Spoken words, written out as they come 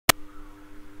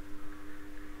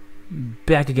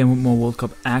Back again with more World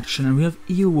Cup action, and we have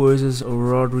EU versus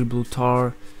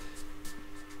Rodri+Iloveleague.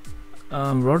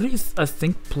 Rodri is, I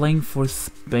think, playing for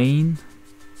Spain.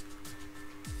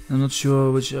 I'm not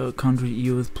sure which country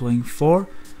EU is playing for,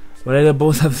 but they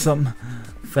both have some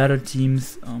fatter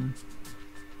teams.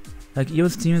 Like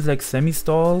EU's team is like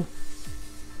semi-stall.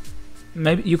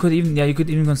 Maybe you could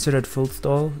even consider it full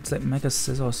stall. It's like Mega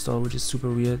Scissor stall, which is super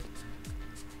weird.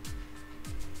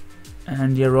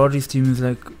 And yeah, Rodri's team is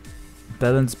like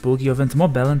balanced, bulky offense, more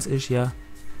balance-ish, yeah.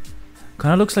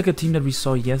 Kinda looks like a team that we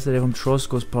saw yesterday from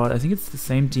Trosko's part. I think it's the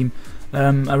same team.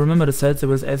 I remember the sets. There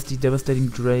was SD, Devastating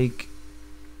Drake,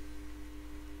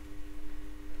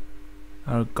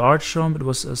 Guard Chomp. It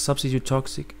was a Substitute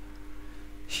Toxic,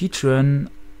 Heatran.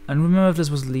 I don't remember if this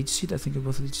was Leech Seed. I think it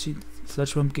was Leech Seed.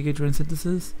 Sludge Bomb, Giga Drain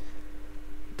Synthesis.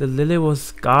 The Lily was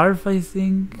Scarf, I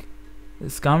think. The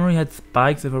Skarmory had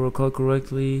Spikes, if I recall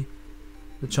correctly.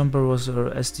 The Chomper was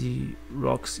SD,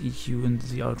 Rocks, EQ, and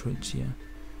the Outrage, yeah.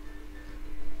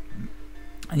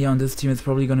 And yeah, on this team it's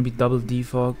probably gonna be double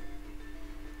Defog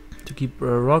to keep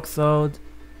Rocks out.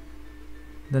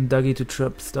 Then Dougie to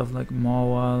trap stuff like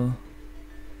Mawile.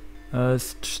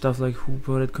 Stuff like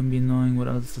Hooper that can be annoying. What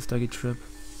else does Dougie trap?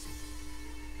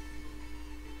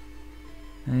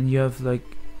 And then you have like,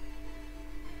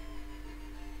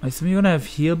 I assume you're gonna have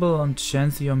Healable on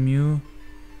Chansey or Mew.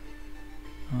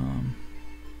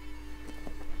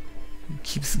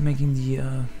 Keeps making the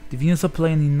Venusaur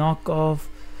play and the knockoff.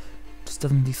 It's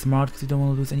definitely smart because you don't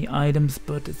want to lose any items,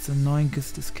 but it's annoying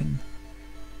because this can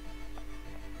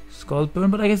Scald Burn,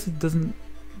 but I guess it doesn't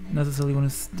necessarily want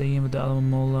to stay in with the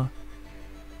Alomomola.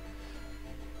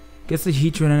 Gets the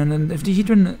Heatran, and then if the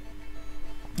Heatran,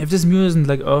 if this Mew isn't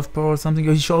like Earth Power or something,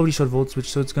 he already shot Volt Switch,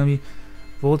 so it's gonna be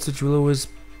Volt Switch, Will-O-Wisp,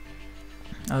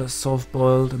 Soft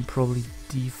Boiled, and probably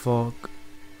Defog.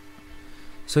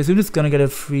 So I assume it's gonna get a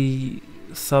free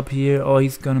sub here, or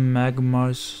he's gonna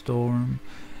Magmar Storm.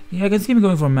 Yeah, I can see him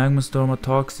going for Magma Storm or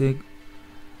Toxic.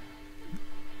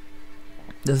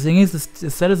 The thing is, the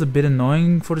set is a bit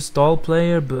annoying for the stall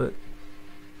player, but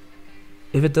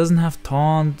if it doesn't have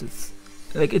Taunt, it's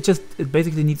like it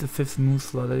basically needs a 5th move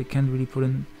slot that it can't really put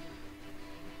in.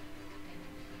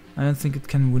 I don't think it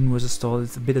can win versus stall.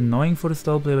 It's a bit annoying for the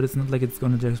stall player, but it's not like it's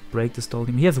gonna just break the stall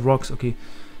team. He has Rocks, okay,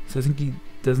 so I think he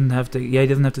doesn't have the he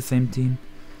doesn't have the same team.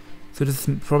 So this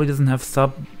probably doesn't have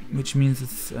sub, which means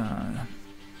it's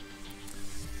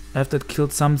after it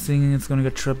killed something, it's gonna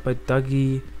get trapped by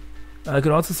Dougie. I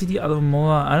could also see the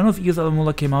Alomomola. I don't know if EU's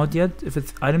Alomomola came out yet, if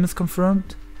its item is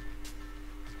confirmed.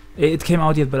 It came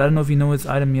out yet, but I don't know if you know its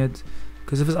item yet.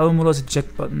 Because if its Alomomola is a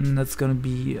check button, that's gonna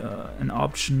be an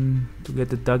option to get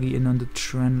the Dougie in on the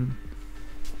trend.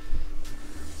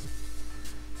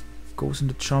 Goes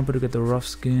into Chomper to get the Rough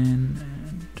Skin,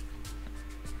 and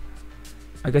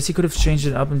I guess he could have changed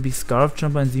it up and be Scarf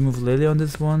Chomper and Z-move Lily on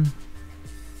this one.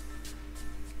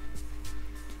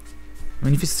 I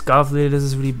mean, if he's Scarf Lily, this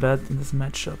is really bad in this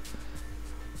matchup.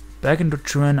 Back into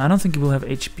Tren, I don't think he will have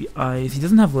HPIs. He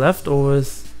doesn't have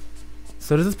leftovers.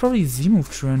 So this is probably Z-move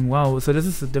Tren. Wow, so this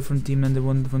is a different team than the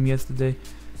one from yesterday.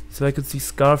 So I could see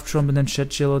Scarf Trump and then Shed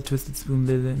Chill or Twisted Spoon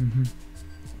Lily.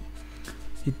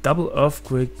 He double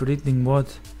Earthquake, predicting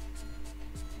what?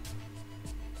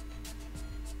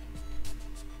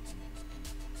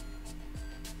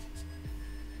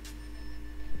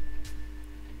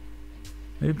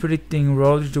 Maybe predicting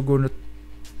Rodri to go on the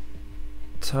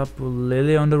top with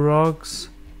Lily on the rocks.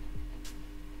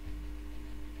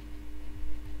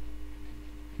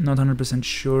 Not 100%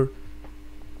 sure.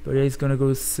 But yeah, he's gonna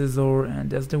go Scizor, and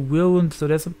there's the Whirlwind, so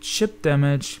there's some chip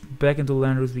damage. Back into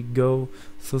Landorus we go.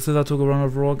 So Scizor took a round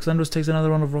of rocks, Landorus takes another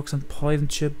round of rocks and Poison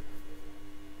Chip.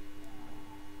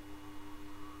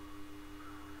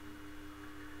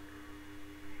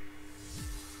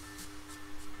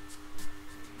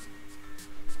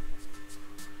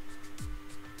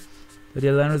 But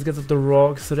yeah, Landorus gets up the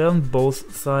rocks, so they're on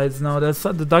both sides now. The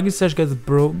Dougie Sash gets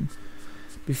broken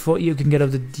before you can get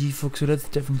up the defog, so that's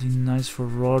definitely nice for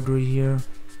Rodri here.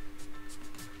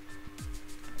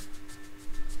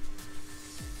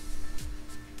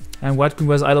 And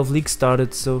Wqueen+R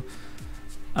started, so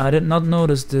I did not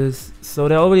notice this. So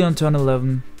they're already on turn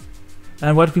 11.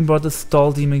 And Wqueen brought the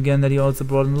stall team again that he also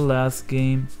brought in the last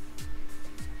game.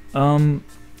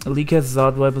 League has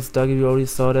Zard Vipers, Dougie, we already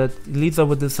saw that. He leads up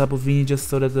with this Sapovini just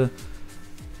so that the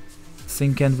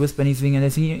thing can't wisp anything, and I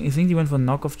think he went for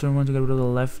knockoff turn 1 to get rid of the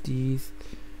lefties.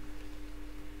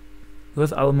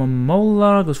 Goes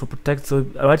Alomomola, goes for Protect, so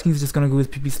White King's just gonna go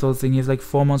with PP Stall thing. He has like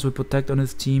 4 months with Protect on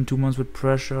his team, 2 months with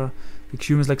Pressure. The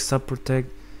Cume is like Sub Protect.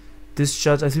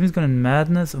 Discharge. I assume he's gonna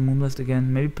Madness or Moonblast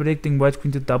again. Maybe predicting White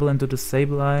Queen to double into the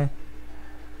Sableye.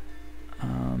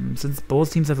 Since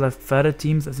both teams have left fatter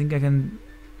teams, I think I can...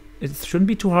 It shouldn't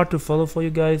be too hard to follow for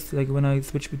you guys, like when I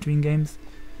switch between games.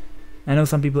 I know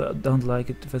some people don't like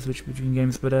it if I switch between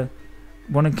games, but I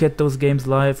want to get those games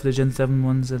live, the Gen 7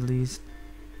 ones at least.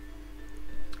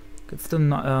 Gets the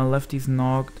lefties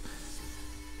knocked.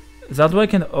 Zadwai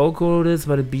can Oko this,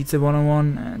 but it beats a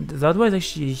one-on-one, and Zadwai is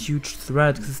actually a huge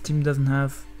threat because his team doesn't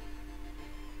have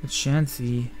a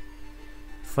Chansey.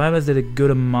 Firebase did a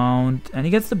good amount, and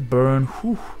he gets the burn.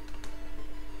 Whew.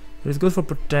 It's good for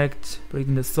Protect,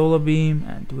 breaking the Solar Beam,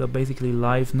 and we are basically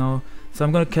live now. So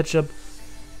I'm gonna catch up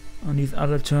on these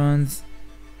other turns.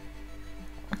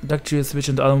 Ductrio switch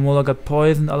into Alomola, got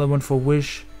poisoned, other one for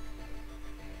Wish.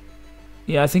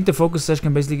 Yeah, I think the Focus Sash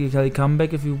can basically come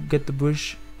back if you get the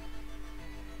Bush.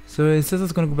 So his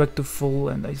Scissor's gonna go back to full,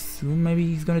 and I assume maybe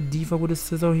he's gonna default with his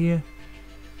Scissor here.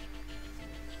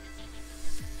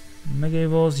 Mega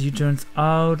Evolves, U-turns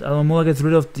out. Alomola gets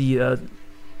rid of the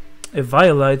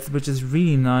Violites, which is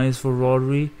really nice for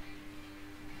Rodri.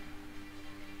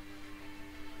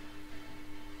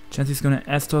 Chansey's gonna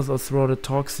S-Toss or throw the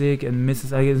Toxic and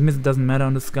misses. I guess miss doesn't matter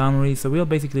on the Skarmory, so we are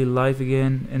basically live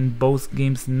again in both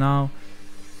games now.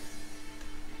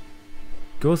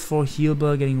 Goes for Heal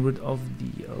Bell, getting rid of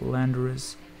the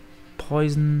Landorus.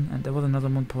 Poison, and there was another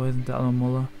one poison, the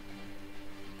Alomola.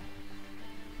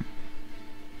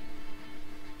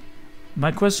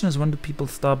 My question is, when do people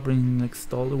start bringing like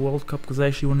Stall the World Cup? Because I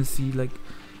actually want to see like...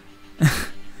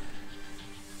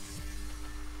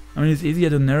 I mean, it's easier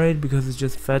to narrate because it's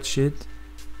just fat shit,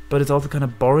 but it's also kind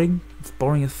of boring. It's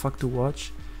boring as fuck to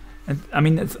watch. And I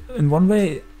mean, it's in one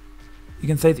way, you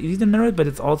can say it's easy to narrate, but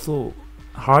it's also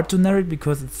hard to narrate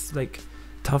because it's like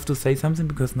tough to say something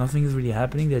because nothing is really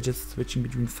happening. They're just switching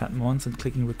between fat mons and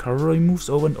clicking recovery moves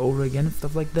over and over again and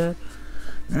stuff like that.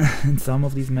 In some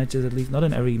of these matches, at least, not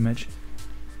in every match.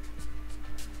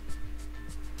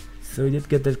 So he did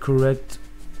get that correct.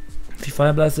 If he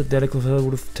Fire Blasted, the Clefairy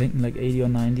would have taken like 80 or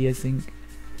 90, I think.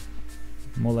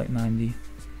 More like 90.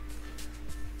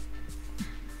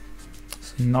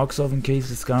 So he knocks off in case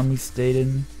the Skarmory stayed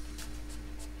in.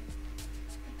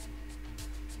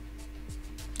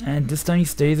 And this time he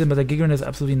stays in, but the Gigaron has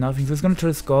absolutely nothing. So he's gonna try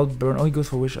to Scald Burn. Oh, he goes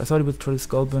for Wish. I thought he would try to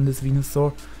Scald Burn this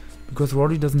Venusaur, because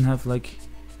Rodri doesn't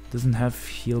have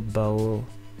Heal Bell,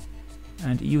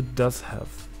 and EU does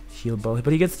have Heal Bell,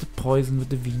 but he gets the poison with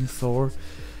the Venusaur.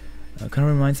 Kind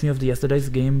of reminds me of the yesterday's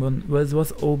game where it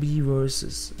was OB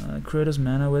versus Creator's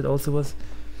Mana, where it also was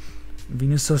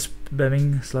Venusaur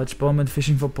spamming Sludge Bomb and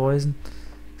fishing for poison.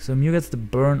 So Mew gets the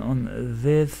burn on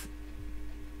this.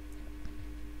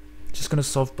 Just gonna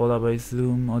softball up, I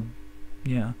assume, or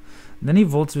yeah. Then he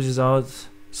Volt Switches out.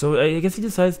 So I guess he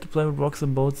decides to play with rocks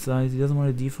on both sides. He doesn't want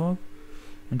to default.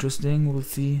 Interesting. We'll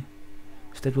see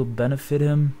if that will benefit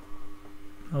him.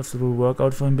 Also, will work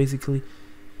out for him basically.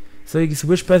 So he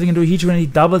switch passing into Heatran and he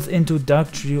doubles into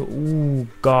Ductrio. Ooh,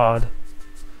 God.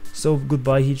 So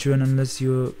goodbye Heatran, unless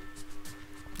you...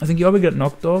 I think you already got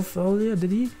knocked off earlier,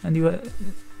 did he? And you were...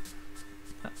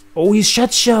 Oh, he's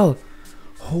Shut Shell!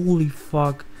 Holy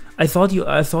fuck. I thought you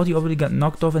already got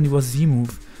knocked off and he was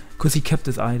Z-move, because he kept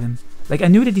his item. Like, I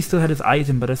knew that he still had his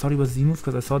item, but I thought he was Z-move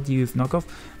because I thought he used knockoff,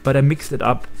 but I mixed it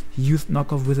up. He used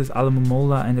knockoff with his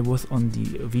Alomola and it was on the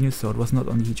Venusaur, it was not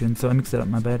on the Heatran, so I mixed it up,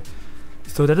 my bad.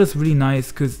 So that is really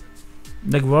nice, because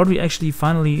like Rodri actually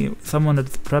finally someone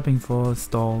that's prepping for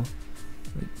Stall.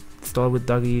 Like, Stall with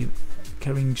Dougie,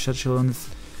 carrying Shut Shell on his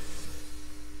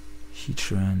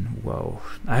Heatran. Wow.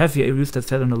 I have used that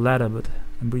set on the ladder, but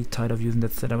I'm really tired of using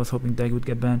that set. I was hoping Dougie would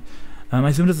get banned. I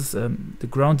assume this is the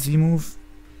ground Z move.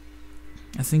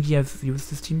 I think he has used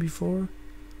this team before.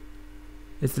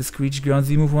 It's the Screech ground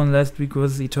Z move one last week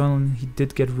was Eternal. He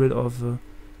did get rid of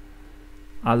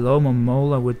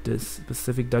Alomola with this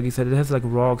specific Dougie set. It has like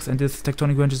rocks, and this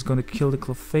Tectonic Wrench is gonna kill the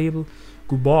Clefable.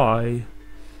 Goodbye.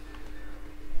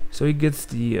 So he gets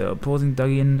the opposing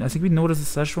Dougie in. I think we noticed a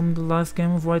Sash from the last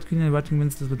game of White Queen, and White Queen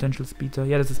wins this potential Speeder.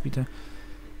 Yeah, that's a Speeder.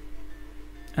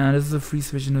 And this is a free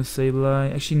switch into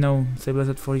Sableye. Actually, no, Sableye's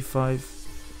at 45.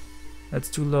 That's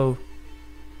too low.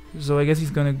 So I guess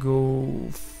he's gonna go...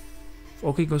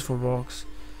 Okay, he goes for rocks.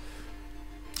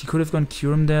 He could have gone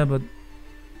Kyurem there, but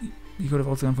he could have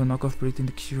also gone for knockoff, predicting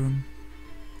the Kyurem.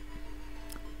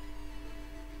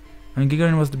 I mean,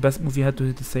 Gigaron was the best move he had to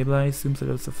hit the Sableye, I assume, so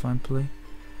that's a fine play.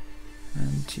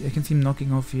 And I can see him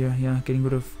knocking off here, yeah, getting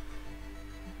rid of...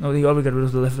 No, he already got rid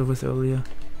of the leftovers earlier.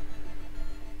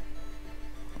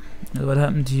 And what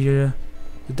happened here?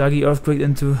 The Dougie Earthquake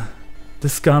into the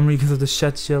Skarmory because of the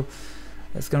Shut Shell.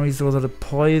 That's gonna be throws out a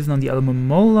poison on the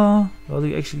Alomomola.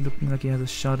 Rodri actually looking like he has a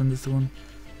shot in this one.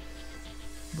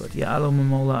 But yeah,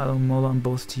 Alomomola on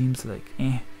both teams, like,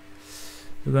 eh.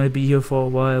 We're gonna be here for a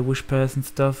while, wish pass and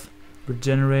stuff,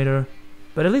 regenerator.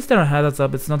 But at least there are hazards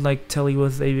up. It's not like Telly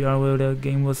was ABR where the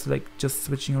game was like just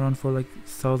switching around for like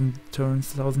 1,000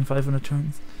 turns, 1,500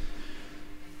 turns.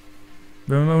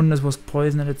 Remember when this was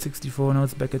poisoned at 64, now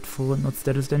it's back at full and not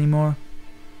statused anymore.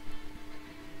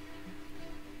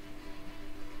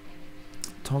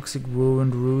 Toxic Wore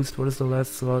and Roost, what is the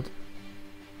last slot?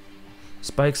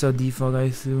 Spikes are defog, I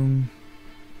assume.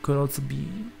 Could also be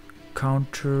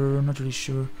counter, not really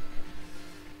sure.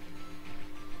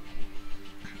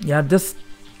 Yeah,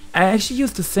 I actually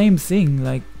used the same thing.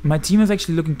 Like, my team is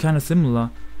actually looking kind of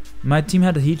similar. My team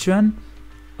had a Heatran,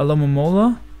 a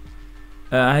Alomomola.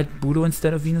 I had Budo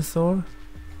instead of Venusaur.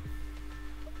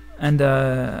 And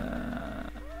I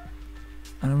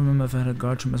don't remember if I had a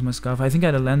Garchomp as my Scarf. I think I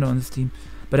had a Lander on this team.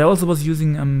 But I also was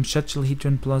using Shetchel,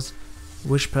 Heatran plus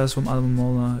Wish Pass from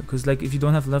Alomomola. Because like, if you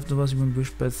don't have leftovers, you want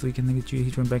Wish Pass so you can get your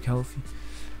Heatran back healthy.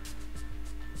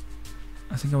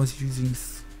 I think I was using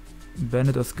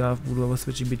Bandit or Scarf Budo. I was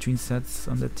switching between sets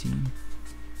on that team.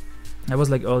 I was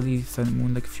like early Silent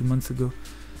Moon, like a few months ago.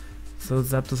 So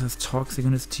Zapdos has Toxic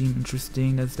on his team.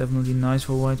 Interesting. That's definitely nice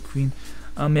for White Queen.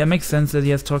 Yeah, it makes sense that he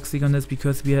has Toxic on this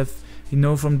because we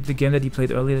know from the game that he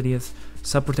played earlier that he has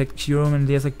Sub Protect Kyurem and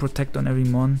he has like Protect on every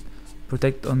Mon.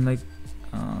 Protect on like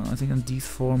I think on these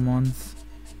 4 Mons.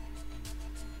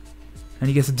 And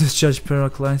he gets a Discharge Para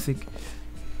Classic.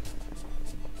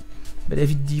 But if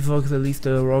he defogs, at least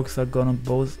the rocks are gone on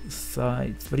both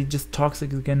sides. But he just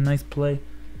Toxic again, nice play.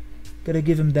 Gotta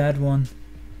give him that one.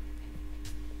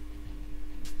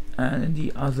 And in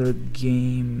the other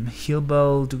game, Heal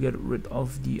Bell to get rid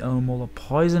of the Alomomola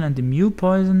poison and the Mew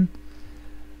poison.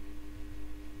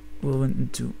 Will went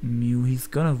into Mew. He's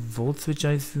gonna Volt Switch,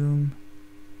 I assume.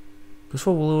 Goes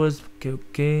for Woolworths.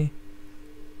 Okay.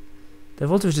 The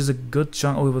Volt Switch is a good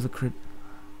chunk. Oh, it was a crit.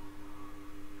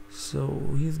 So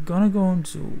he's gonna go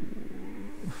into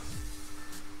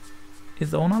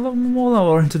his own Alomomola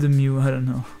or into the Mew. I don't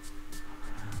know.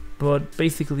 But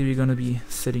basically we're gonna be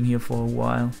sitting here for a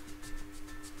while.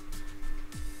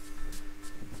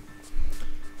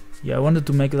 Yeah, I wanted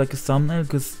to make like a thumbnail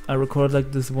because I recorded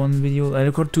like this one video. I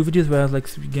recorded 2 videos where I had like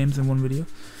 3 games in one video.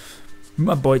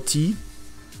 My boy T.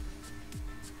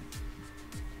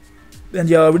 And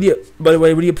yeah, by the way,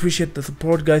 I really appreciate the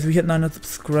support, guys. We hit 900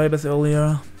 subscribers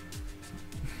earlier.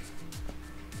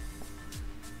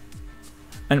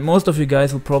 And most of you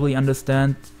guys will probably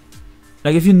understand.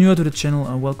 Like, if you're newer to the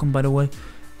channel, welcome by the way.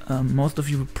 Most of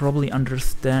you will probably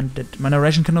understand that my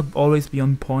narration cannot always be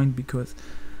on point because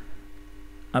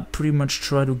I pretty much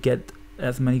try to get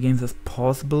as many games as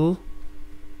possible.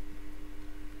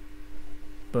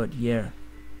 But yeah.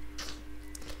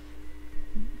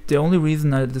 The only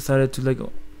reason I decided to like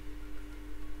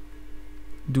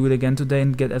do it again today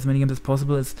and get as many games as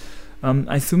possible is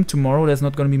I assume tomorrow there's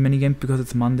not gonna be many games because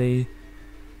it's Monday.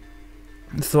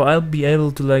 So I'll be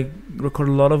able to like record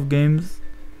a lot of games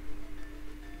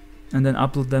and then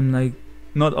upload them, like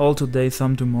not all today,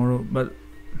 some tomorrow, but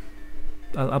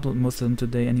I'll upload most of them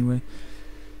today anyway.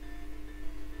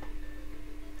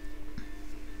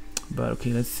 But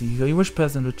okay, let's see. So you Wish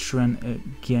Pass into Tren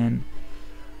again.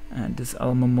 And this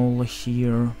Alomomola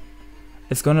here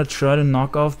is gonna try to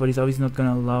knock off, but he's obviously not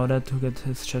gonna allow that to get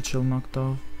his Churchill knocked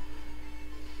off.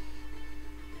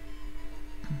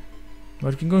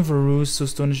 But we can go for a Roost, so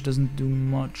Stone Edge doesn't do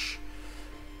much.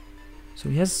 So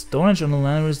he has Stone Edge on the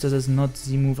Landorus that is not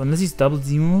Z-move, unless he's double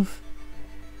Z-move.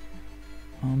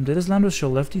 Did his Landorus show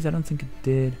lefties? I don't think it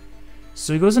did.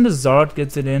 So he goes into Zard,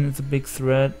 gets it in, it's a big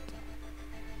threat.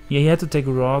 Yeah, he had to take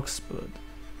rocks, but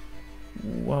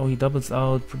wow, he doubles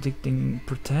out, predicting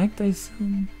Protect, I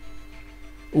assume?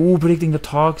 Ooh, predicting the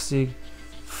Toxic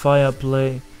Fire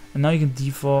play. And now you can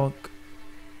defog.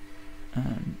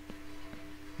 And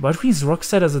White Queen's Rock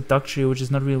set as a Duck Trio, which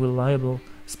is not really reliable,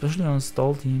 especially on a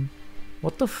stall team.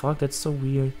 What the fuck, that's so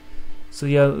weird. So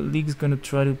yeah, League is gonna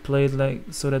try to play it like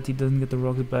so that he doesn't get the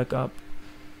rocket back up.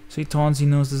 So he taunts, he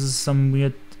knows this is some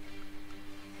weird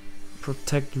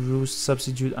Protect, Roost,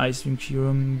 Substitute, Ice Stream,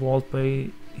 Kyurem, Vault by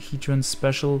Heatran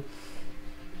special.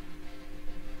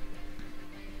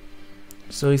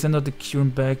 So he sent out the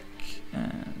Kyurem back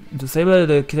into Sableye.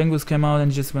 The Kitangus came out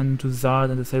and he just went to Zard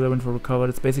and the Sableye went for Recover.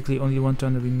 It's basically only one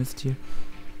turn that we missed here.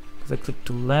 Because I clicked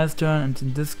to last turn, and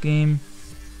in this game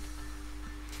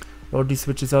Rodri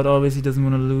switches out, obviously doesn't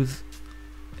want to lose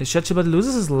his Shetchel, but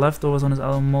loses his leftovers on his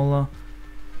Alomomola,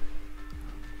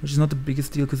 which is not the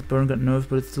biggest deal because Burn got nerfed,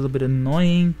 but it's still a bit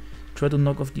annoying. try to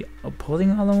knock off the opposing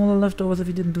Alamola leftovers if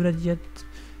he didn't do that yet.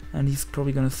 And he's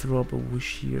probably gonna throw up a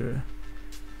wish here.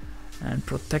 And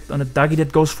protect on a Dougie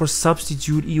that goes for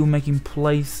substitute, EU making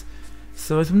plays.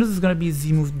 So I assume this is gonna be a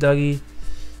Z-move Dougie.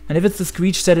 And if it's the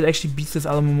Screech set, it actually beats this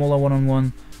Alamola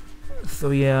one-on-one.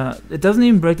 So yeah, it doesn't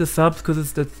even break the subs because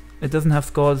it doesn't have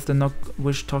scores. It's the Knock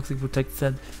Wish Toxic Protect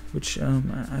set, which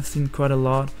I've seen quite a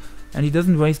lot. And he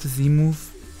doesn't waste the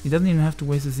Z-move. He doesn't even have to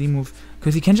waste the Z-move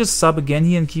because he can just sub again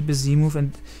here and keep his Z-move,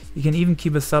 and he can even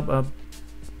keep a sub up.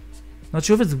 Not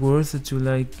sure if it's worth it to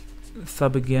like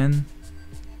sub again.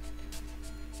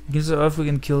 Gives the Earthquake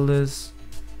and kill this.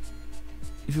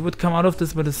 If he would come out of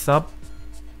this with a sub,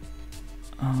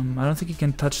 I don't think he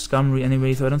can touch Scummery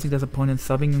anyway, so I don't think there's a point in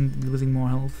subbing and losing more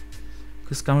health.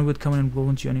 Because Scummery would come in and roll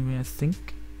into you anyway, I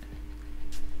think.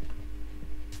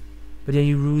 But yeah,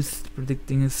 he roost,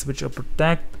 predicting his switch or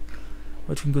protect.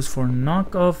 Wqueen goes for a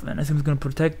knockoff, and I think he's gonna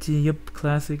protect here. Yep,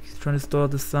 classic. He's trying to store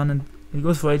the sun, and he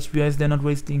goes for HBIs. They're not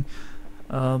wasting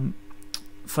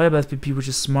Fire Blast PP, which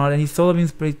is smart. And he's Solar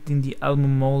Beams predicting the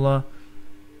Alamola.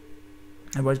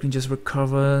 And Wqueen just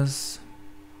recovers.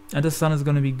 And the sun is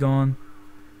gonna be gone.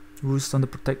 Roost on the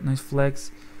protect, nice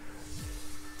flex.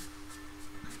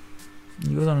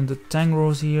 He goes on the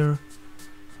Tangros here.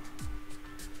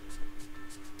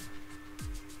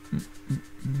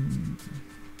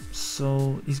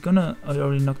 So he's gonna. I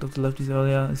already knocked off the lefties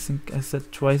earlier. I think I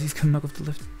said twice he's gonna knock off the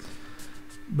left.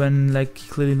 When like he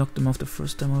clearly knocked him off the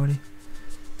first time already.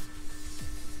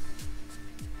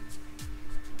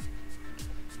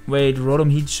 Wait,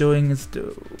 Rodom Heat showing is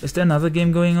there another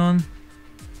game going on?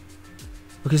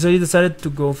 Okay, so he decided to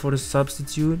go for the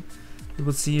substitute. We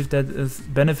will see if that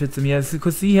benefits him. Yes,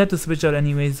 because he had to switch out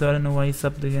anyway, so I don't know why he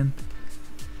subbed again.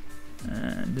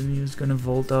 And then he was gonna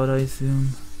volt out, I assume.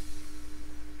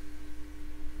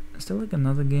 Is there like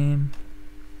another game?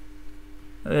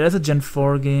 That's a Gen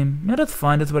 4 game. Yeah, that's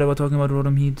fine. That's what I was talking about,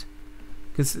 Rodom Heat.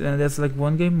 Because there's like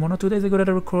one game, 1 or 2 days ago that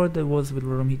I recorded that was with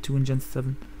Rodom Heat 2 in Gen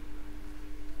 7.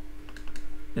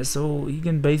 Yeah, so he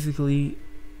can basically...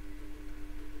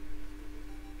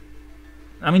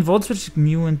 I mean, Volt switch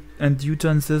Mew and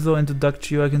U-turn Scizor into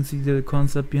Ductrio. I can see the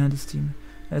concept behind this team.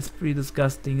 That's pretty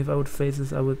disgusting. If I would face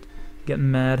this, I would get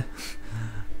mad.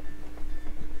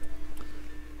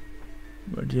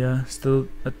 But yeah, still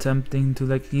attempting to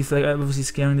like, he's like obviously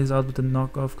scaring this out with the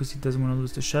knockoff because he doesn't want to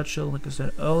lose the shot shell, like I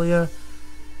said earlier.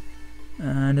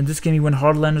 And in this game he went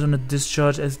Hardlanders on a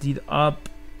discharge, SD'd up.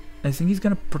 I think he's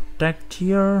gonna protect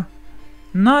here.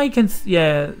 No, he can,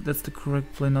 yeah, that's the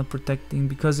correct play, not protecting,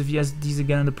 because if he has these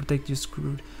again on the protect, you're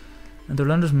screwed. And the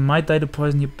Landers might die to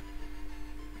poison, yep.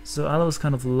 So Aloe is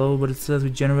kind of low, but it says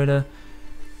Regenerator.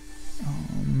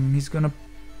 He's gonna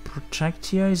protect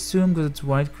here, I assume, because it's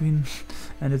Wqueen,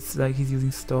 and it's like he's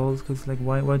using stalls, because like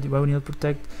why would he not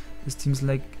protect? This team's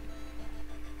like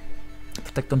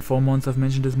protect on 4 months, I've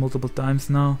mentioned this multiple times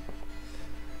now.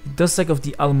 He does sack of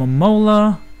the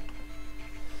Alamola.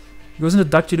 He goes into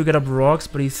Ductrio to get up rocks,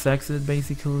 but he sacks it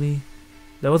basically.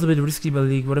 That was a bit risky by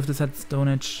League. What if this had Stone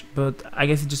Edge? But I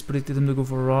guess he just predicted him to go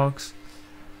for rocks.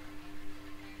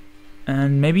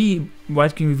 And maybe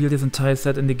Wqueen revealed his entire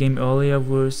set in the game earlier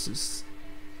versus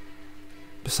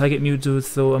Psychic Mewtwo,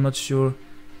 so I'm not sure.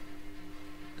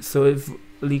 So if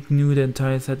League knew the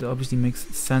entire set, it obviously makes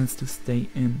sense to stay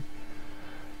in.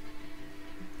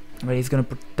 Right, he's gonna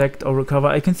protect or recover.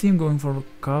 I can see him going for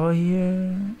recover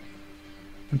here.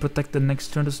 And protect the next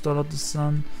turn to start out the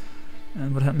sun.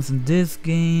 And what happens in this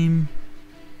game?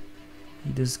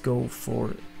 He just go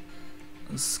for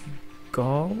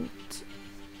Scald.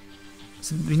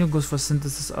 Vino goes for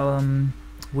Synthesis.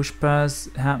 Wish Pass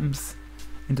happens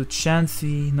into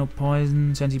Chansey. No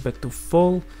poison. Chansey back to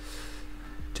full.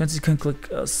 Chansey can click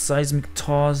Seismic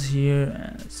Toss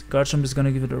here. Garchomp is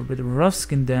gonna give it a bit of rough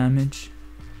skin damage.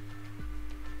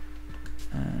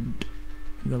 And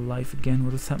we got life again.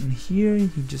 What has happened here?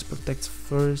 He just protects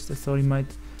first. I thought he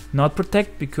might not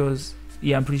protect because,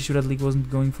 yeah, I'm pretty sure that League wasn't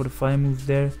going for the fire move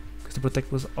there because the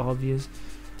protect was obvious.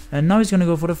 And now he's gonna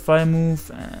go for the fire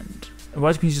move, and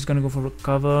Wqueen is just gonna go for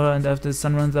recover. And after the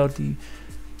sun runs out, he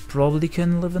probably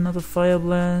can live another fire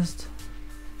blast.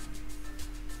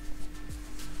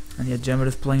 And yeah, Jammer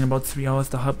is playing about 3 hours.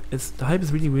 The hype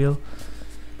is really real.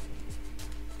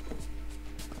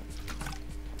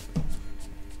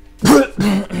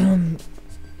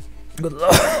 Good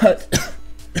luck.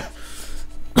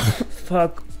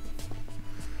 Fuck.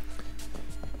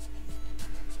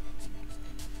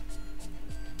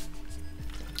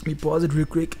 Let me pause it real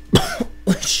quick.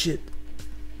 Oh shit.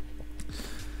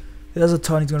 There's a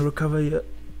ton, he's gonna recover here.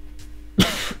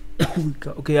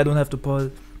 Okay, I don't have to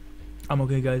pause. I'm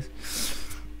okay, guys.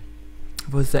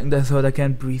 For a second I thought I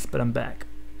can't breathe, but I'm back.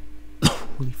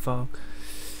 Holy fuck.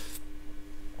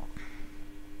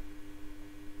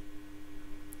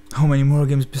 How many more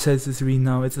games besides the 3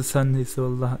 now? It's a Sunday, so a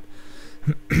lot.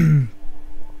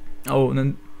 Oh,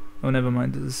 never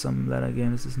mind. This is some ladder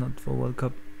game. This is not for World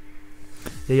Cup.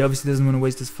 Yeah, he obviously doesn't want to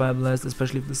waste his Fire Blast,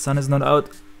 especially if the sun is not out.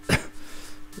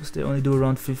 Because they only do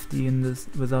around 50 in this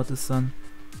without the sun.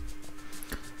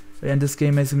 But yeah, in this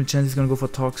game makes him a chance he's gonna go for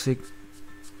Toxic.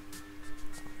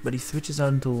 But he switches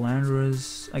out into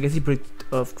Landorus. I guess he picked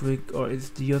Earthquake or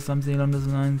SD or something along those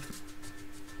lines.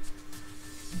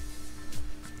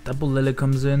 Double Lily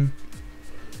comes in.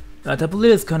 Double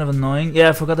Lily is kind of annoying. Yeah,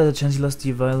 I forgot that the chance he lost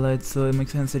the Violet, so it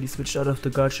makes sense that he switched out of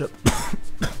the guard shop.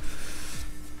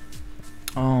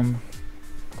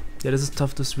 Yeah, this is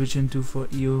tough to switch into for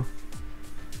EO.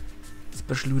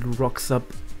 Especially with rocks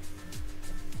up.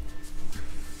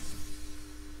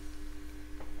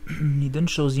 He didn't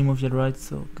show Z-move yet, right?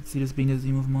 So I could see this being a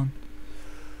Z-move mon.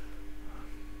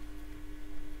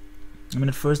 I mean,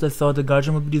 at first I thought the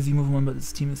Guardian would be the Z-move mon, but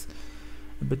this team is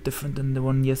a bit different than the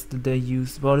one yesterday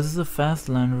used. Wow, this is a fast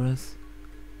Landorus.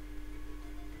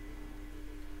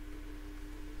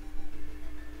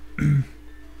 So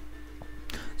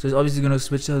he's obviously gonna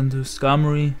switch that into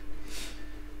Skarmory.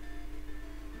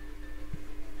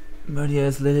 But yeah,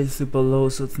 his Lily is super low,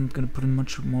 so it's not gonna put in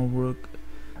much more work.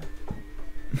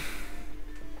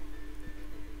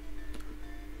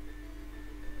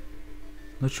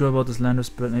 Not sure about this Landorus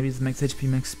spread. Maybe it's max HP,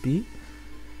 max speed.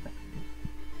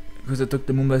 Because I took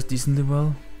the Moonblast decently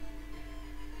well.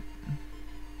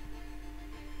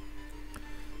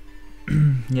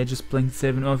 Yeah, just playing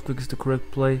Save and Earthquake is the correct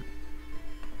play.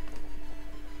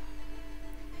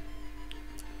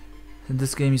 In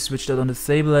this game he switched out on the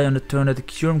Sableye on the turn that the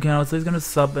Kyurem came out, so he's gonna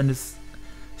sub, and his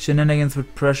shenanigans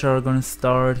with pressure are gonna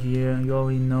start here, you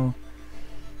already know.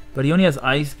 But he only has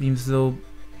Ice Beam, so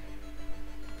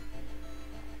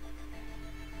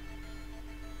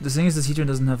the thing is, the Heatran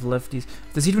doesn't have lefties.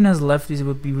 If the Heatran has lefties, it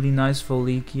would be really nice for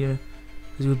League here,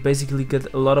 because you would basically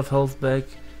get a lot of health back.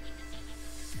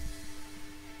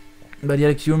 But yeah,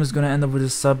 the Kyurem is gonna end up with a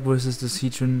sub versus the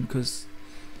Heatran, because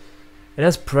it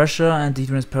has pressure and the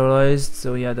Heatran is paralyzed,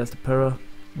 so yeah, that's the para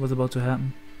was about to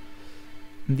happen.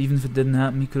 And even if it didn't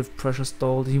happen, he could have pressure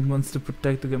stalled. He wants to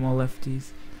protect to get more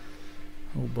lefties.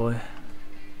 Oh boy.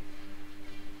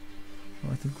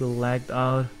 Oh, I think we're lagged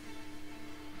out.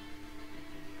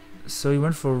 So he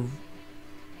went for...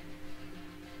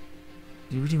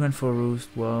 He really went for a Roost,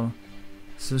 wow.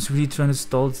 So he's really trying to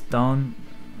stall it down.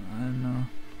 I don't know.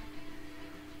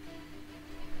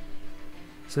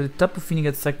 So the Tapu Fini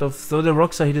gets sacked off, so the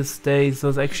rocks are here to stay, so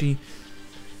it's actually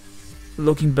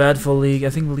looking bad for League. I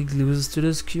think League loses to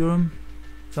this Kyurem,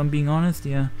 if I'm being honest,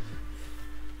 yeah.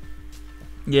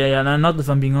 Yeah, no, not if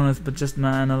I'm being honest, but just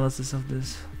my analysis of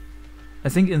this. I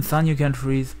think in Sun you can't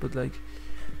freeze, but like,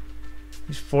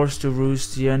 he's forced to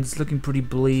Roost here, and it's looking pretty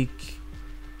bleak.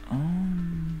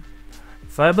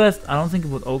 Fire Blast, I don't think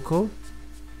it would OHKO.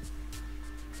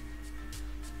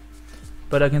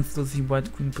 But I can still see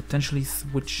Wqueen potentially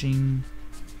switching,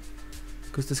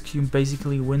 because this Kyurem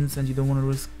basically wins and you don't want to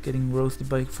risk getting roasted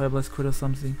by Fire Blast crit or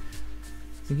something.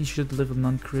 I think he should live with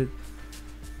non-crit.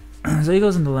 So he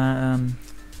goes into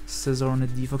Scizor on a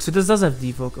Defog. So this does have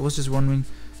Defog. I was just wondering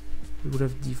if it would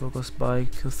have Defog or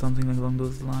Spike or something along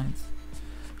those lines.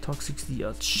 Toxic's the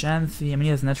Chansey. I mean, he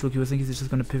has Natural Q. I think he's just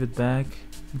going to pivot back.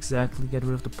 Exactly, get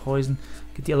rid of the poison.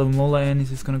 Get the Alomola in.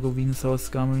 He's just going to go Venusaur,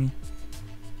 Skarmory.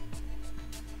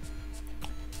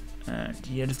 And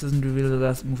yeah, this doesn't reveal the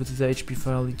last move. It's his HP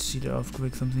file, each see the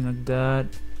Earthquake, something like that.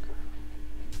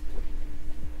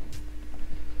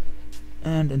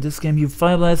 And in this game, he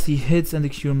Fire Blast, he hits, and the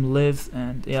Kyurem lives.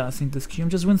 And yeah, I think this Kyurem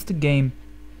just wins the game.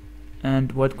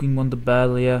 And Wqueen won the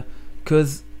battle, yeah.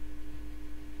 Because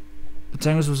the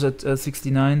Tangrowth was at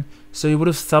 69, so he would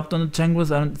have subbed on the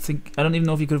Tangrowth. I don't even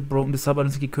know if he could have broken the sub. I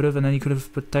don't think he could have, and then he could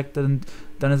have protected and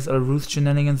done his Roost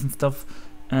shenanigans and stuff.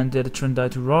 And the Trent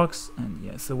died to rocks, and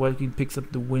yeah, so Wqueen picks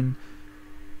up the win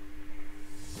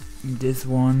in this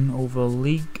one over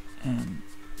League. And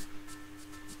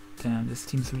damn, this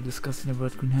team's really disgusting.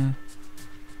 About Wqueen had.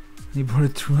 He brought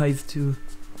it twice too.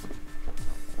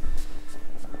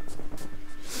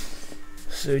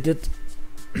 So he did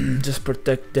just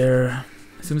protect there.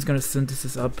 I assume he's gonna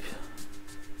Synthesis up.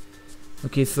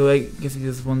 Okay, so I guess he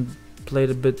just played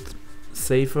a bit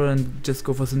safer and just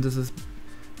go for Synthesis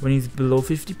when he's below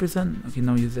 50%. Okay,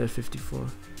 now he's at 54.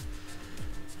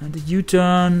 And the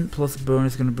U-turn plus burn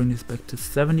is gonna bring this back to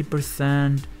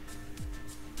 70%.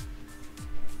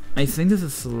 I think this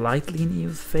is slightly in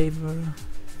EU's favor.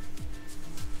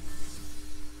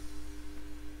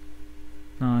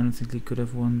 No, I don't think they could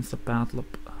have won. It's a bad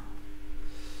luck.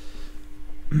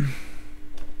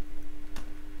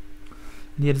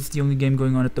 Yeah, this is the only game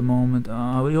going on at the moment.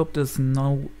 I really hope there's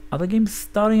no other games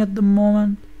starting at the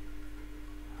moment.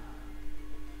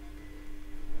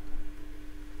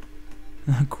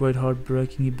 Quite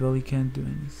heartbreaking. He barely can't do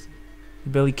anything. He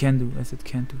barely can do. I said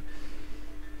can't do.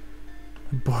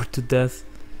 I'm bored to death.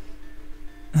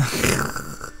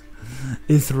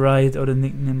 Is right, or the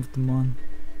nickname of the mon.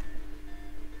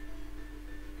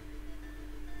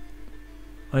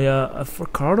 Oh yeah, for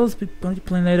cardos, gonna be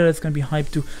playing later. It's gonna be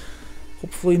hyped too.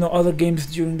 Hopefully no other games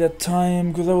during that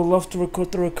time, because I would love to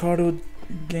record the Ricardo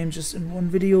game just in one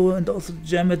video, and also the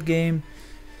Jammet game.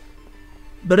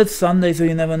 But it's Sunday, so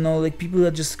you never know. Like, people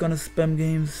are just gonna spam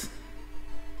games.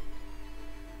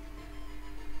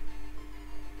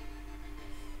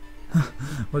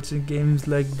 Watching games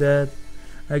like that,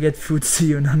 I get food see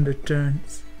you in 100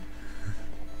 turns.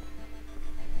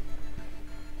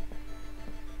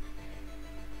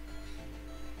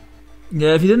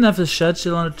 Yeah, if you didn't have the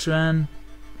schedule on the trend,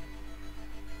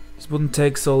 this wouldn't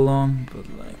take so long, but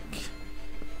like...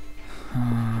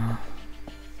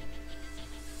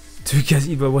 do you guys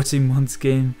eat by watching Mon's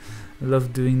game? I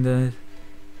love doing that.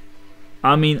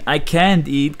 I mean, I can't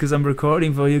eat because I'm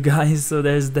recording for you guys, so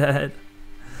there's that.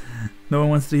 No one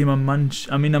wants to hear my munch.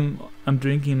 I mean, I'm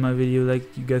drinking in my video,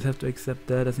 like, you guys have to accept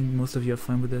that. I think most of you are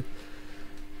fine with that.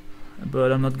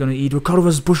 But I'm not gonna eat. Ricardo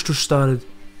vs. Bushtush started.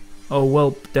 Oh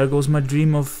well, there goes my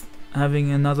dream of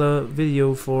having another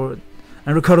video for...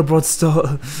 And Ricardo brought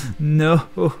stall. No.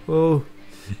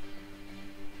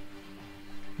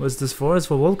 What's this for? It's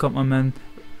for World Cup, my man.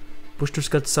 Bushtush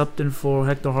got subbed in for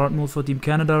Hector Hartmuth for Team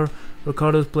Canada.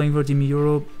 Ricardo's playing for Team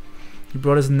Europe. He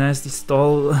brought his nasty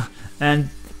stall. And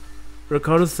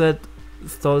Ricardo said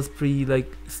stall is pretty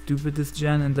like stupid this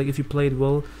gen, and like if you play it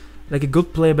well, like a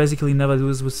good player basically never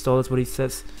loses with stall, that's what he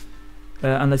says.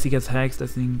 Unless he gets hexed, I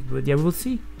think. But yeah, we will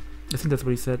see. I think that's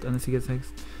what he said, unless he gets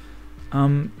hexed.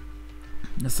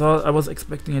 I was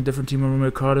expecting a different team from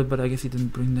Ricardo, but I guess he didn't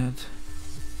bring that.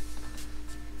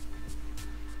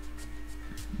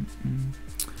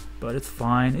 But it's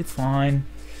fine, it's fine.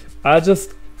 I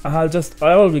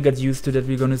already got used to that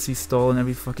we're gonna see stall in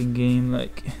every fucking game,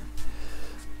 like,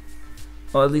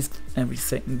 or at least every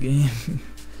second game.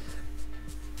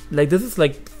 Like, this is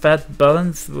like fat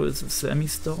balance was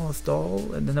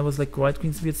semi-stall, and then there was like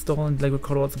Wqueen+R weird stall, and like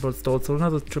Ricardo also brought stall, so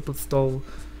another triple stall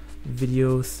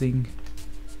video thing.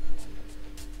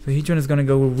 So Heatran is gonna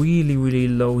go really, really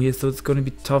low here, so it's gonna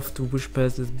be tough to wish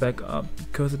pass this back up,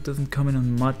 because it doesn't come in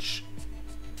on much.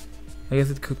 I guess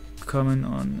it could come in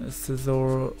on a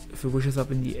Scissor if it wishes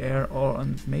up in the air, or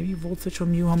on maybe Volt Switch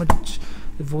from Mew. How much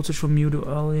did Volt Switch from Mew do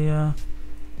earlier?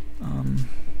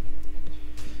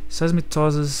 Seismic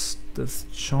tosses this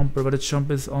Chomper, but the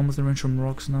Chomper is almost in range from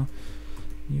rocks now.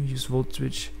 You use Volt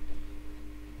Switch.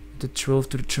 The 12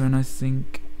 to the turn, I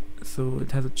think. So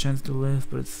it has a chance to live,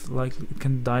 but it's likely it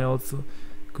can die also.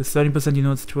 Because 30% you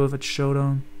know it's 12 at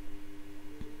Showdown.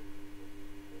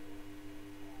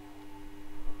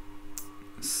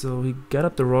 So he got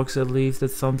up the rocks at least,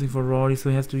 that's something for Rodri, so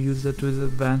he has to use that to his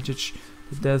advantage.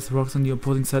 That there's rocks on the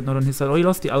opposing side, not on his side. Oh, he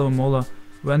lost the Alomola.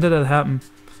 When did that happen?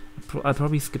 I'd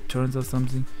probably skip turns or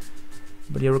something.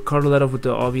 But yeah, Ricardo let off with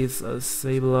the obvious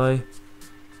Sableye.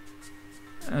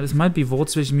 This might be Volt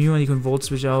Switch Mew, and he can Volt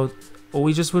Switch out. Oh,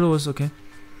 he just Will-O-Wisp, okay.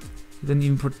 He didn't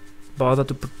even bother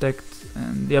to protect,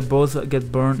 and yeah, both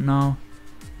get burned now.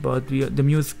 But the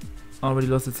Mew's already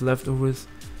lost its leftovers.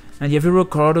 And if you're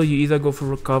Ricardo, you either go for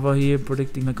Recover here,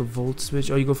 predicting like a Volt Switch,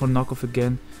 or you go for Knockoff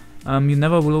again. You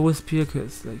never Will-O-Wisp here,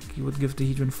 because like, you would give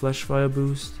the Heatran Flash Fire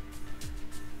boost.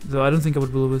 So I don't think I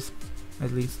would Will-O-Wisp,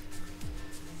 at least.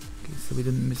 Okay, so we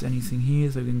didn't miss anything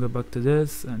here, so we can go back to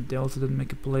this, and they also didn't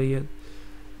make a play yet.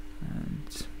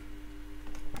 And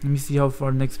let me see how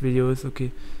far the next video is.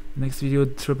 Okay, the next video,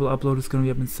 triple upload, is gonna be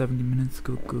up in 70 minutes.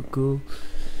 Cool.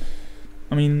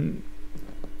 I mean,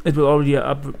 it will already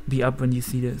be up when you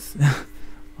see this,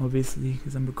 obviously,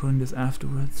 because I'm recording this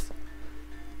afterwards.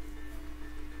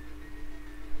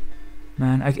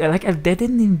 Man, they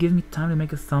didn't even give me time to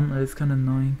make a thumbnail. It's kind of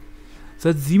annoying. So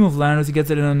it's SMOU Landers. He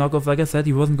gets it in a knockoff. Like I said,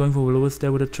 he wasn't going for Will-O-Wisp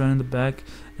there with a turn in the back,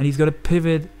 and he's got to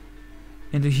pivot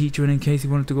into Heatran in case he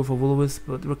wanted to go for Will-O-Wisp.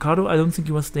 But Ricardo, I don't think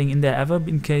he was staying in there ever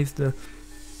in case the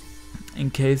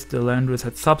Landers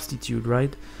had substitute,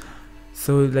 right?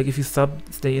 So like if you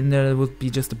stay in there, it would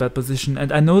be just a bad position.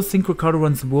 And I think Ricardo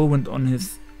runs Whirlwind on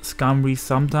his Skarmory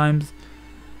sometimes,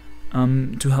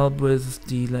 to help with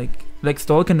the like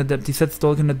stall can adapt. He said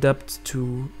stall can adapt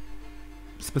to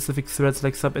specific threats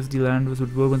like sub SD Landers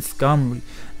with Whirlwind Skarmory.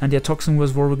 And yeah, Toxzn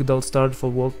was Vore Gidal started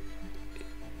for World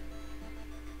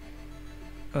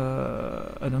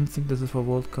I don't think this is for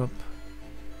World Cup.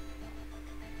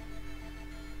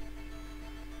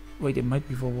 Wait, it might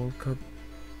be for World Cup.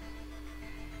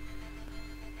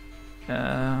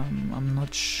 I'm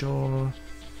not sure.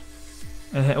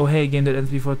 Oh hey, a game that ends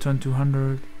before turn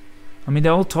 200. I mean,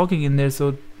 they're all talking in there,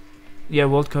 so yeah,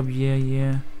 World Cup,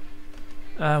 yeah.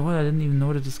 Well, I didn't even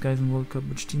know that this guy's in World Cup.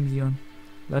 Which team is he on?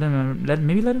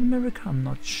 Maybe Latin America? I'm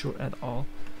not sure at all.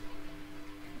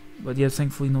 But yeah,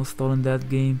 thankfully no stall in that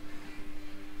game.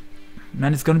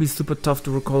 Man, it's gonna be super tough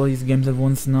to recall all these games at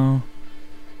once now.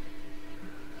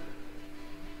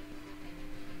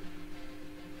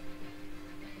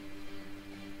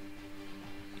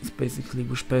 He's basically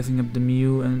bush passing up the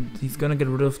Mew, and he's gonna get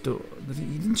rid of the...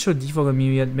 He didn't show defog on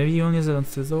Mew yet. Maybe he only has it on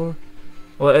Scizor.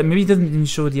 Or maybe he doesn't even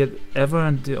show it yet ever,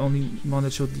 and the only one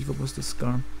that showed defog was the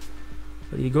Skarm.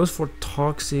 But he goes for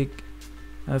Toxic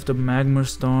after Magma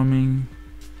Storming.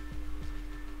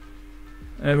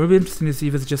 It will be interesting to see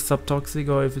if it's just Subtoxic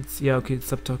or if it's... Yeah, okay,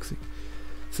 it's Subtoxic.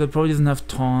 So it probably doesn't have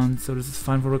Taunt, so this is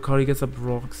fine for Ricardo. He gets up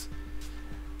Rocks.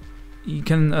 He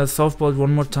can softball it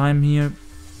one more time here.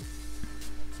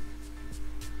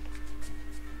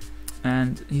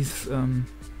 And he's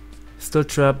still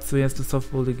trapped, so he has to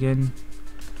softball again.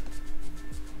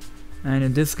 And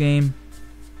in this game,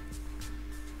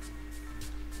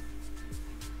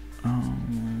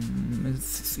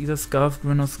 it's either Scarf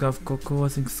Grin or Scarf Coco. I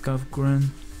think Scarf Grin.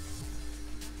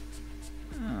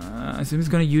 I assume he's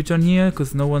gonna U-turn here,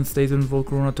 because no one stays in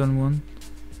Volcarona turn 1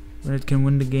 when it can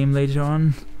win the game later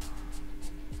on.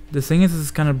 The thing is, this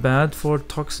is kind of bad for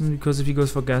Toxzn, because if he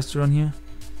goes for Gastron here,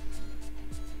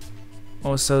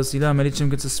 or Salsila,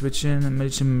 Medicham gets a switch in, and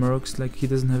Medicham mercs, like he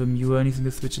doesn't have a Mew or anything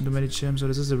to switch into Medicham, so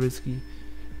this is a risky.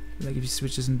 Like if he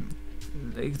switches in,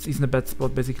 like, he's in a bad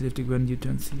spot basically if they go and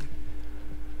U-turns here.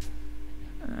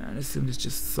 And I assume this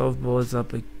just softballs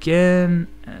up again,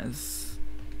 as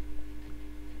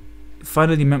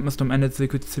finally Magma Storm ended, so he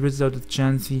could switch out the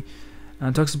Chansey.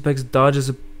 And Toxapex dodges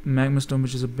a Magma Storm,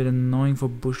 which is a bit annoying for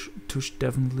Bushtush,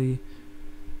 definitely.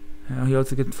 He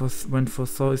also went for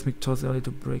Seismic Toss early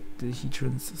to break the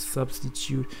Heatran's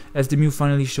substitute. As the Mew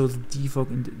finally shows defog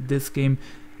in this game,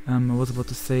 I was about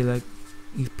to say, like,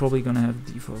 he's probably gonna have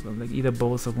defog, like either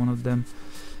both or one of them.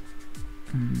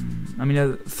 I mean,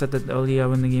 I said that earlier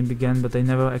when the game began, but they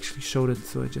never actually showed it,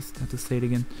 so I just had to say it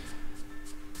again.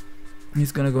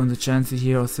 He's gonna go into Chansey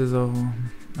here or Scizor.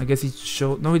 I guess he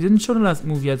showed... No, he didn't show the last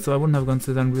move yet, so I wouldn't have gone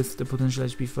Scizor and risked the potential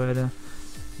HP fire there.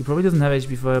 He probably doesn't have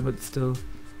HP fire, but still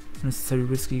necessarily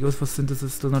risky. He goes for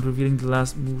Synthesis, still not revealing the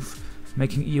last move,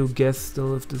 making EO guess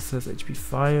still if this has HP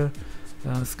fire.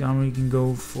 Skarmory can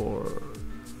go for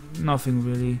nothing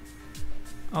really.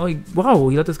 Oh, wow,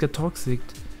 he let us get Toxic.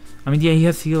 I mean, yeah, he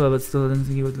has healer, but still I didn't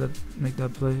think he would make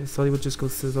that play. I thought he would just go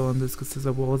Scizor on this, because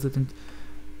Scizor walls it, and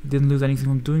he didn't lose anything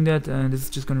from doing that, and this is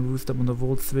just gonna roost up on the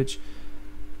Volt switch.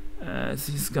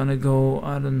 So he's gonna go,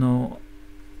 I don't know,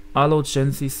 Alo,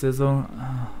 Chansey, Scizor.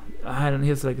 I don't know, he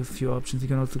has like a few options. He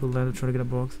can also go land and try to get a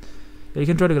box. Yeah, you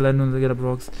can try to go land and get a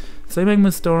box. So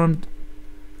Magma Stormed.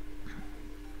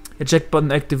 Eject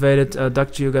button activated.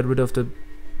 Duckgeo got rid of the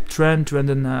Tren. Tren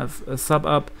didn't have a sub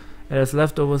up. It has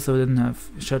leftovers, so it didn't have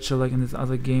Shutshell like in this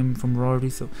other game from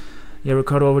Rodri. So yeah,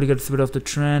 Ricardo already got rid of the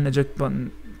Tren. Eject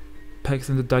button packs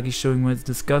into Ducky, showing why it's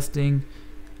disgusting.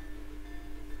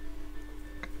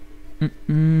 I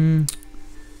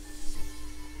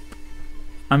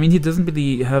mean, he doesn't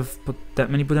really have that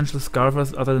many potential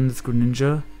Scarfers other than this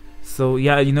Greninja. So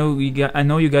yeah, you know, I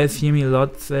know you guys hear me a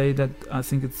lot say that I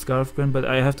think it's Scarfgren, but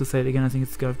I have to say it again, I think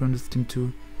it's Scarfgren, this team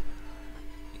too.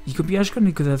 He could be Ashgren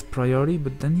because he has priority,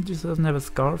 but then he just doesn't have a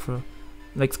Scarfer.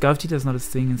 Like, Scarf Cheetah is not a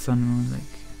thing in Sunmoon, like.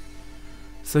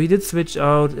 So he did switch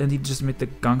out, and he just made the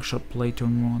Gunk Shot play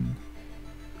turn 1.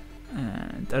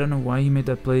 And I don't know why he made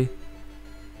that play.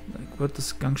 Like, what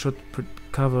does Gunk Shot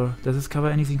cover? Does this cover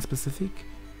anything specific?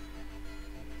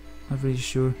 Not really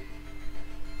sure.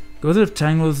 Goes to the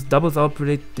Tangles, doubles out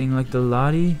predicting like the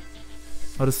Ladi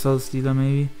or the Soul Stealer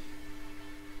maybe.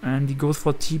 And he goes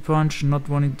for T-Punch, not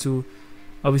wanting to,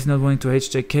 obviously not wanting to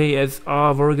HJK, as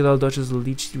Vore dodges a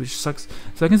Leech, which sucks.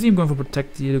 So I can see him going for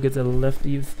Protect here to get the left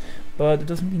eaves, but it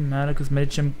doesn't really matter because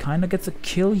Medicham kinda gets a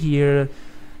kill here,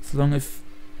 as long as,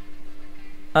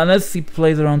 unless he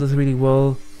plays around this really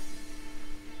well.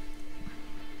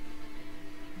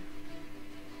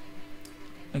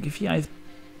 Like if he Ice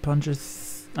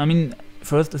Punches, I mean,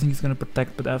 first I think he's gonna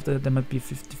Protect, but after that there might be a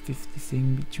 50-50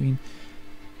 thing between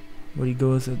where he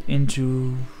goes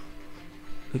into,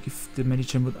 like if the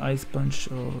Medicham would Ice Punch,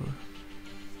 or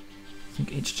I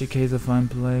think HJK is a fine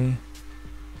play.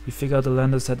 We figure out the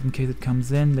Lander set in case it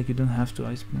comes in, like you don't have to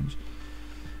Ice Punch.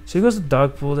 So he goes to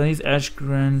Dark Bolt and he's Ash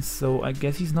Grand, so I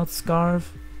guess he's not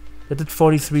Scarf. That did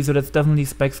 43, so that's definitely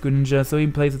Specs Greninja, so he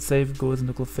plays it safe, goes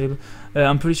into Clefable.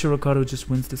 I'm pretty sure Ricardo just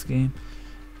wins this game.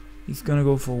 He's gonna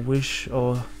go for Wish,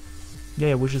 or...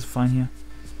 yeah, Wish is fine here.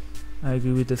 I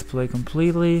agree with this play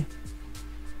completely.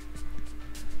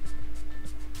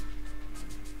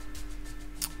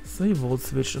 So he Volt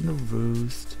switched on the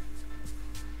Roost.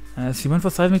 So he went for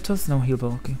Seismic Toss? No, Heal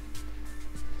Ball, okay.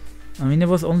 I mean, there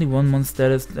was only one Mon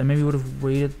status. I maybe would have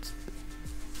waited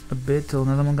a bit till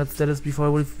another one got status before I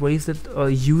would have wasted, or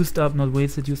used up, not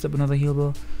wasted, used up another Heal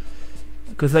Ball.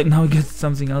 Because like now he gets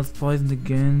something else poisoned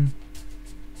again.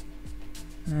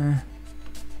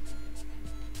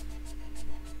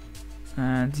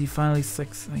 And he finally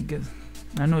sucks, I guess.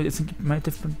 I don't know, I think he might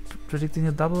have been predicting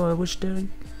a double or a Wish there.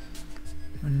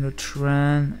 And a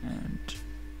Tran, and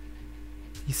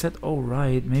he said, oh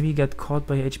right, maybe he got caught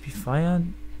by HP Fire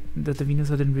that the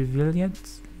Venusaur didn't reveal yet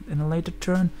in a later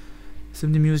turn.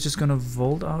 Mew is just gonna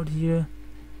Volt out here.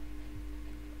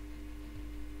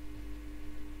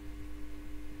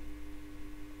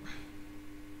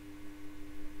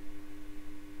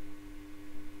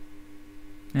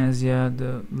 As yeah,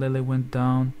 the Lele went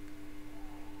down.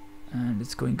 And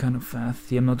it's going kind of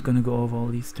fast. Yeah, I'm not gonna go over all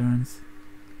these turns.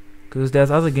 Because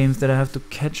there's other games that I have to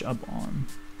catch up on.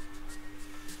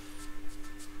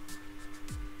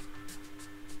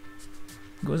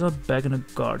 Goes out back in a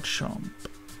guard chomp.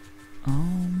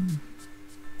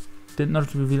 Did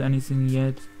not reveal anything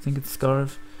yet. I think it's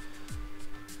Scarf.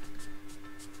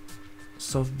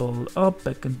 Softball up,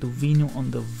 back into Venu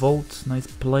on the Volt. Nice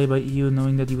play by EU,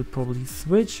 knowing that he would probably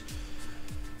switch.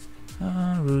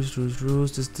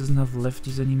 Roost. This doesn't have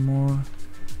lefties anymore.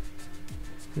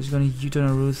 He's gonna U-turn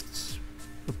a Roost.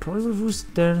 But probably will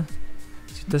Roost there.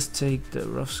 So he does take the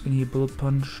Rough Skin, he Bullet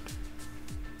Punched.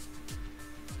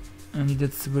 And he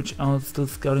did switch out, still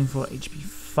scouting for HP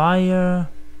Fire.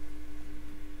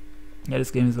 Yeah,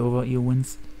 this game is over, EU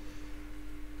wins.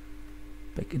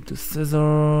 Back into Scissor,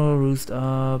 Roost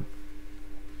up.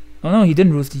 Oh no, he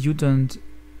didn't Roost, he U-turned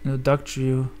Dark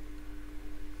Trio.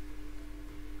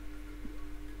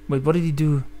 Wait, what did he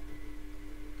do?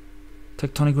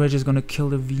 Tectonic Rage is gonna kill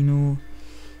the Venu.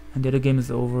 And the other game is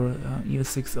over. EU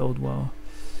 6-0'd, wow.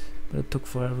 But it took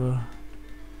forever.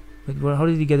 Wait, how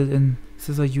did he get it in?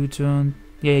 Scissor U-turn.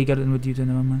 Yeah, he got it in with U-turn,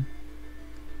 never mind.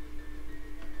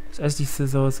 It's SD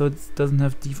Scissor, so it doesn't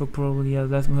have defog probably. Yeah,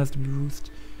 that one has to be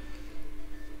Roost.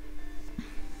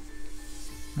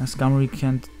 Now Skarmory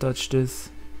can't touch this.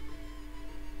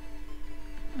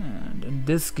 And in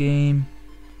this game,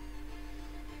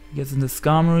 he gets into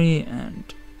Skarmory and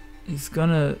he's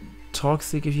gonna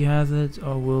Toxic if he has it,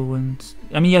 or Whirlwind.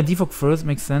 I mean, yeah, defog first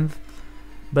makes sense.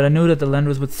 But I knew that the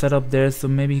Landorus would set up there, so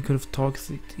maybe he could have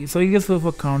Toxic. So he gets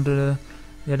for counter.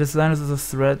 Yeah, this Landorus is a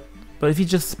threat. But if he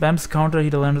just spams counter,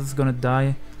 the Landorus is gonna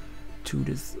die to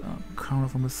this counter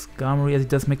from a Skarmory, as he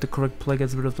does make the correct play,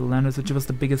 gets rid of the Landorus, which was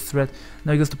the biggest threat.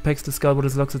 Now he goes to Pex the Skull, but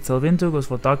it locks itself into, goes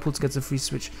for Dark Pulse, gets a free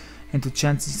switch into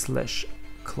Chansey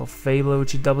 / Clefable,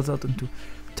 which he doubles out into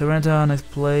Tyranitar. Nice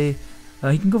play.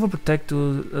 He can go for Protect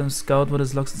to scout what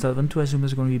it locks itself into. I assume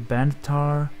it's going to be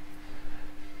Bantar.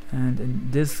 And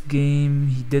in this game,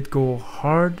 he did go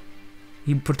hard.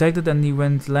 He protected and he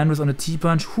went Landorus on a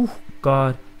T-Punch. Whew,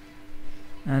 God.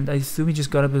 And I assume he just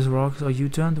got up his rocks or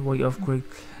U-turned. Way Earthquake.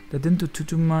 That didn't do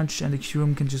too much, and the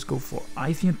Kyurem can just go for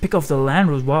Ice and pick off the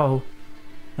Landorus. Wow.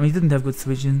 I mean, he didn't have good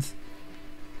switch-ins.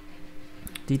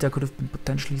 Dita could have been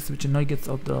potentially switching. Now he gets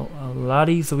out the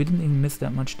Ladi, so we didn't even miss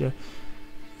that much there.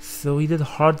 So he did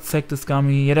hard sack the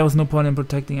Skarmory. Yeah, there was no point in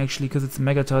protecting actually, because it's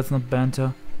Megatar, it's not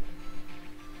Banter.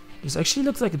 This actually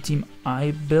looks like a team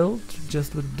I built,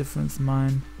 just with a difference.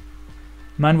 Mine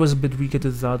was a bit weaker to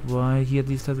Zadwai. He at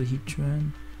least has a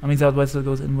Heatran. I mean, Zadwai still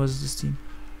goes in versus this team.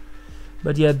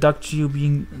 But yeah, Duck Trio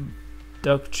being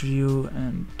Duck Trio,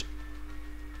 and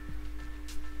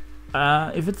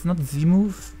if it's not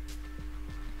Z-move,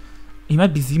 he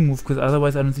might be Z-move, because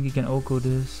otherwise I don't think he can OHKO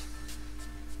this.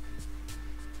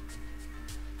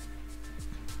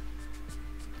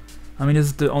 I mean, this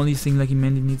is the only thing like he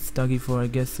mainly needs Stuggy for, I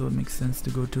guess, so it makes sense to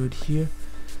go to it here.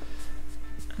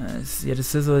 Yeah, the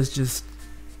Scissor is just...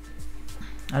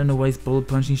 I don't know why he's Bullet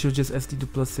Punching. He should just SD to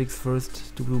 +6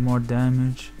 first to do more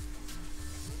damage.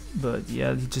 But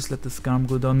yeah, he just let the Skarm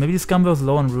go down. Maybe the Skarm was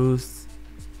low on Roost.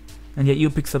 And yeah,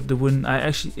 EU picks up the win. I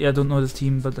actually, I don't know this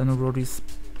team, but I know Rodri's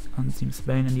on Team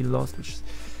Spain and he lost, which is,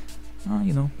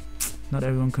 you know, not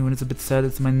everyone can win. It's a bit sad.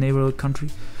 It's my neighborhood country.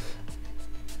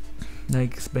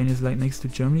 Like, Spain is like next to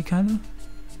Germany, kinda.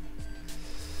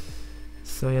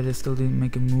 So yeah, they still didn't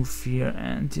make a move here.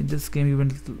 And in this game, we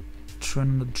went Tron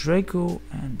on the Draco,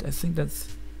 and I think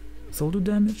that's Soul do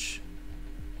damage?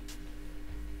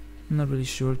 I'm not really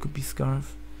sure, it could be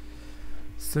Scarf.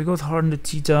 So he goes hard on the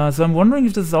Tita. So I'm wondering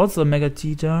if this is also a Mega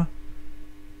Tita.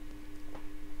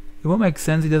 It won't make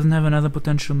sense, he doesn't have another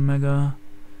potential Mega.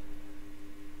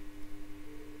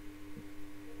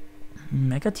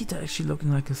 Mega Tita actually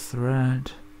looking like a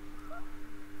threat.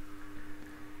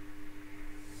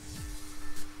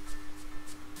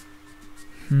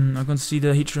 I can see the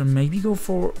Heatran maybe go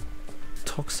for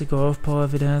Toxic or Earth Power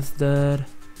if it has that.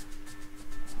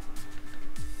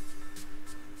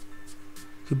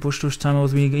 Okay, Bushtush timer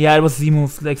was really good. Yeah, it was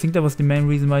Z-move. I think that was the main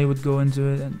reason why you would go into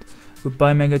it. And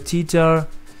goodbye Mega Tita.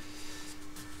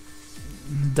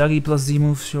 Dougie plus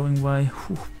Z-move showing why.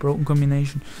 Whew, broken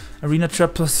combination. Arena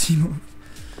Trap plus Z-move.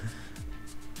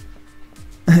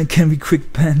 Can we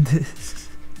quick ban this?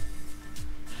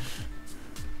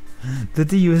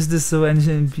 Did he use this so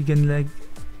he can like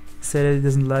say that he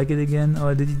doesn't like it again,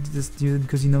 or did he just use it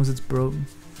because he knows it's broken?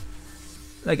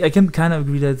 Like I can kind of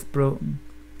agree that it's broken.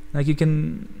 Like you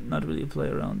can not really play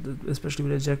around it, especially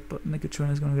with a jack button. Like a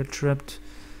trainer is gonna get trapped.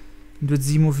 And with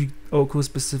Z-move, you Oko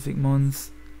specific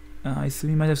mons. I assume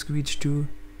he might have Screech too.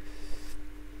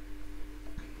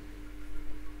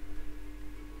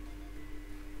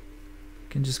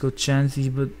 Can just go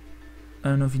Chansey, but I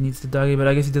don't know if he needs the Dagi, but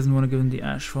I guess he doesn't want to give him the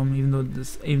Ash from, even though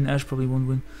even Ash probably won't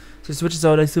win. So he switches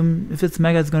out. I assume if it's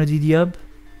Mega, it's gonna DD up.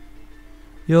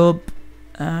 Yup.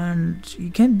 And you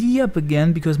can't DD up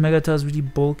again because Megata is really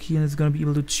bulky and it's gonna be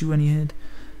able to chew any hit.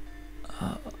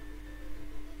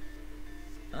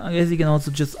 I guess he can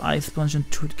also just Ice Punch and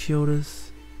Kyotis.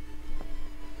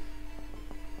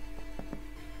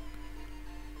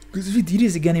 Because if he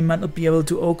DDs again, he might not be able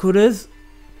to Oko this.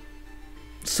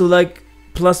 So like,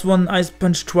 +1 Ice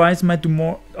Punch twice might do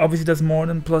more. Obviously does more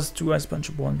than +2 Ice Punch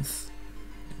once.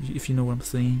 If you know what I'm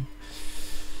saying.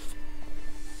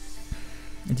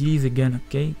 And DDs again,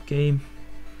 okay? Game.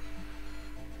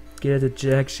 Get the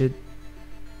jack shit.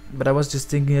 But I was just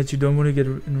thinking that you don't want to get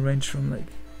in range from like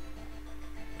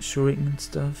Shuriken and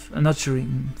stuff. Not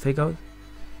Shuriken, Fake Out.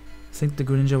 I think the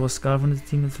Greninja was Scarf on the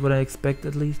team, that's what I expect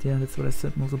at least. Yeah, that's what I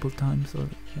said multiple times. Or,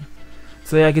 yeah.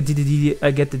 So yeah, I get the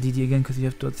DD again because you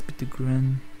have to outspeed the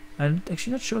Gren. I'm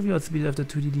actually not sure if you outspeed after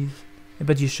 2 DDs. I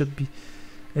bet you should be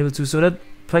able to. So that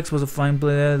Plex was a fine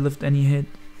play there, lift any hit.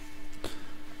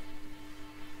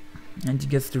 And he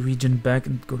gets the regen back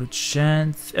and go to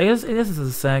Chance. I guess this is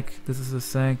a sack. This is a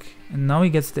sack. And now he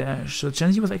gets the Ash. So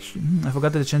Chansey was actually... I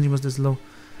forgot that the Chansey was this low.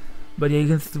 But yeah, he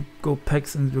gets to go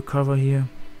Pex and recover here.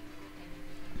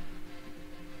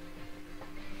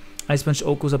 Ice Punch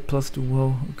Oko's at +2.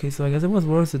 Whoa. Okay, so I guess it was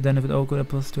worth it then if it Oko at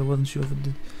 +2. I wasn't sure if it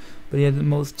did. But yeah, the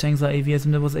most tanks are AVS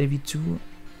and there was AV2.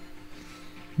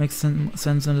 Makes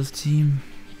sense on this team.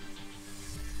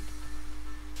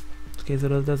 Okay,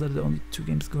 so those are the only 2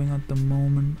 games going on at the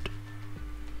moment.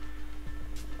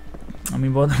 I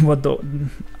mean,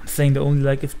 I'm saying the only,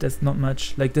 like, if there's not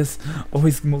much. Like, there's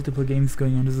always multiple games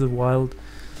going on. This is wild.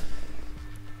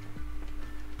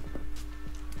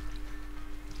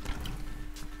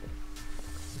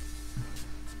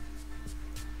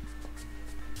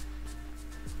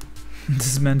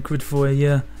 This man quit for a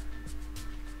year.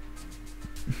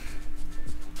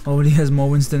 Already has more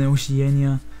wins than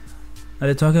Oceania. Are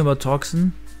they talking about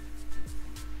Toxzn?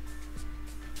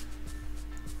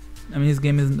 I mean, his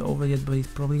game isn't over yet, but he's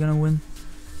probably gonna win.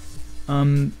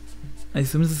 I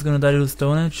assume this is gonna die to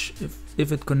Stone Edge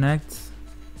if it connects.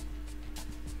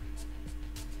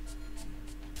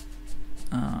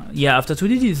 Yeah, after 2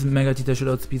 DDs, Mega Tita should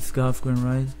outspeed Scarf Gren,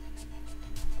 right?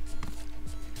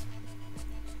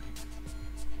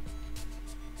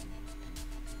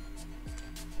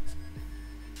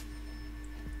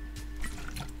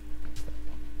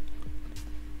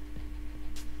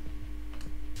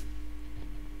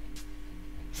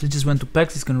 So he just went to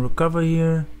Pex, he's gonna recover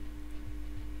here.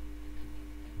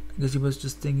 I guess he was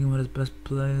just thinking what his best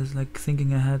play is, like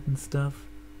thinking ahead and stuff.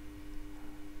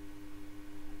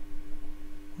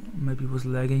 Maybe he was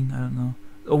lagging, I don't know.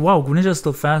 Oh wow, Greninja is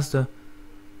still faster.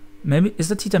 Maybe, is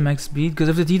the Tita max speed? Because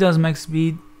if the Tita is max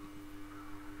speed...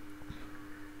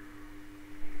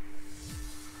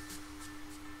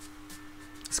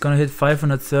 it's gonna hit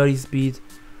 530 speed.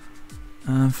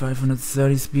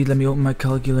 530 speed, let me open my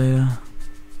calculator.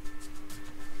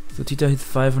 So Tita hits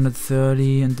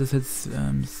 530 and this hits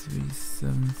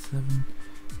 377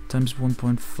 times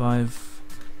 1.5.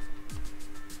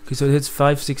 Okay, so it hits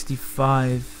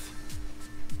 565.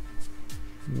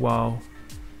 Wow.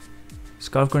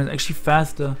 Scarf Gren is actually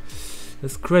faster.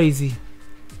 That's crazy.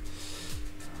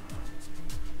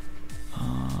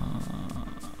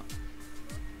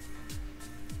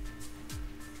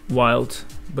 Wild.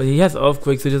 But he has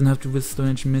Earthquake, so he doesn't have to risk Stone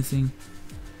Edge missing.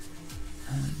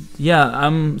 And yeah,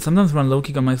 sometimes run low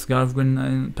kick on my Scarf Grin,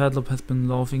 and Padlop has been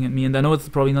laughing at me, and I know it's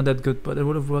probably not that good, but it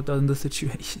would have worked out in this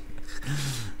situation.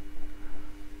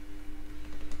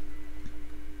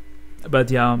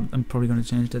 But yeah, I'm probably gonna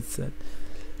change that set.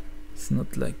 It's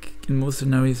not like, in most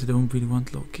scenarios you don't really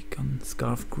want low kick on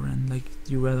Scarf Grin, like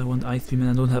you rather want Ice Beam, and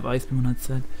I don't have Ice Beam on that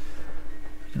set.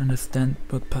 I can understand,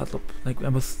 but Padlop, like I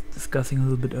was discussing a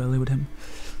little bit earlier with him.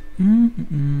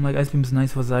 Like Ice Beam is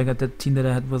nice for Zygarde. That team that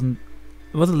I had was a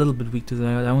little bit weak to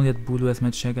Zygarde. I only had Bulu as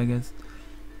my check, I guess,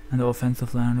 and the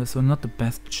offensive liner, so not the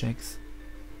best checks.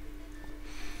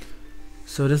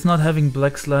 So this not having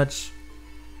Black Sludge.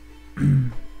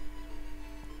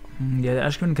 Yeah, the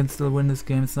Ashgren can still win this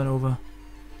game. It's not over.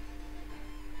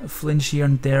 A flinch here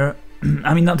and there.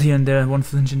 I mean, not here and there. One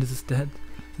flinch and this is dead.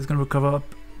 He's gonna recover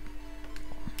up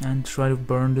and try to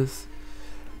burn this.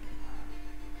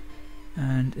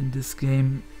 And in this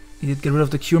game, he did get rid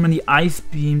of the Cureman. He Ice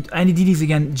Beamed, and he DDs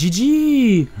again.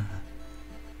 GG!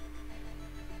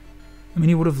 I mean,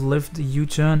 he would have lived the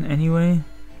U-turn anyway.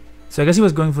 So I guess he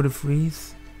was going for the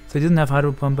freeze. So he didn't have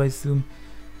Hydro Pump, I assume.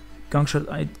 Gong Shot,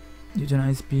 U-turn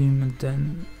Ice Beam, and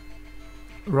then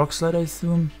Rock Slide, I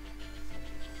assume.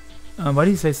 Why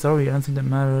did he say sorry? I don't think that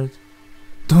mattered.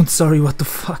 Don't sorry, what the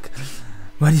fuck?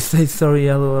 Why did he say sorry,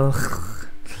 lol?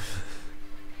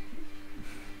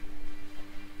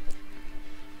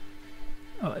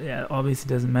 Oh yeah, obviously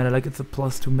doesn't matter, like it's a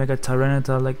 +2 Mega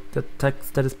Tyranitar, like the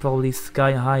text that is probably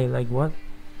sky high, like what?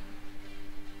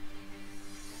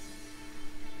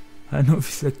 I don't know if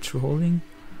he's like trolling.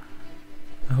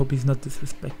 I hope he's not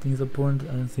disrespecting his opponent,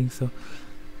 I don't think so.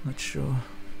 Not sure.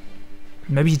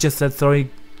 Maybe he just said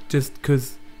sorry just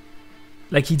cause,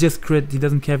 like he just crit, he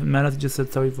doesn't care if it matters, he just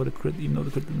said sorry for the crit even though the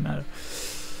crit didn't matter.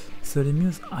 So the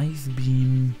Muse Ice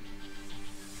Beam.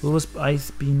 What was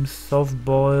Ice Beam? Soft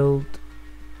Boiled.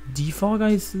 Defog,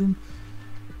 I assume.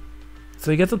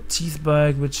 So he gets a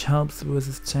T-Spike, which helps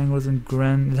versus Tangles and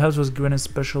Gren. It helps with Gren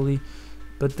especially,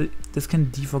 but this can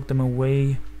defog them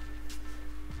away.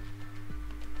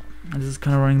 And this is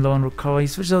kind of running low on recovery. He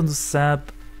switches on to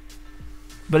Sap,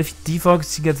 but if he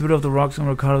defogs, he gets rid of the rocks on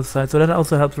Ricardo's side, so that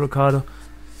also helps Ricardo.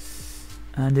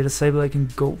 And the Sableye can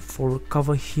go for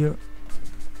recover here.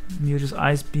 Mew just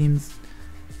Ice Beams.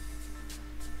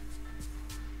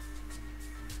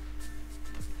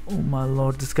 Oh my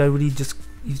lord, this guy really he's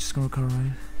just gonna recover,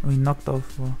 right? Oh, he knocked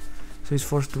off, well, so he's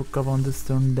forced to recover on this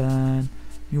turn. Then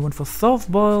you went for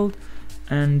Soft Boiled,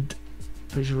 and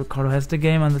pretty sure Ricardo has the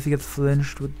game unless he gets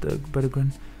flinched with the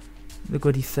Gren. Look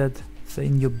what he said, say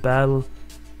in your battle.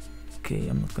 Okay,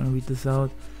 I'm not gonna read this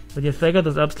out. But yeah, Fega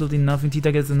does absolutely nothing.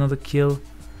 Tita gets another kill,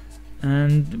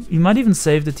 and you might even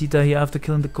save the Tita here after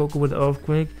killing the Coco with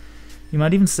Earthquake. You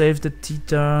might even save the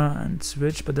Tita and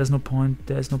switch, but there's no point.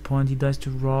 There's no point. He dies to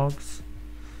rocks.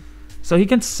 So he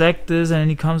can sack this, and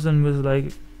he comes in with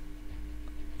like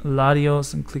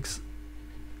Latios and clicks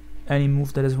any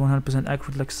move that is 100%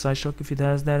 accurate, like Psyshock if he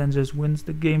has that, and just wins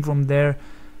the game from there.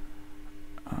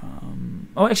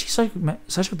 Oh, actually,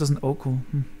 Psyshock doesn't Oko.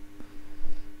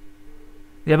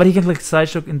 Yeah, but he can like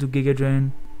Psyshock into Giga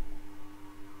Drain.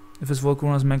 If his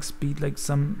Volcarona has max speed, like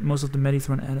most of the medis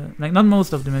run element, like not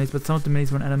most of the medis, but some of the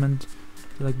medis run element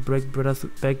to like break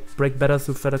better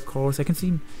through Feather Cores. I can see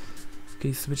him.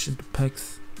 Okay, switch into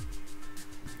Pex.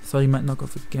 So he might knock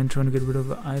off again, trying to get rid of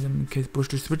the item in case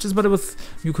Bushtush switches. But it was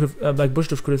you could have like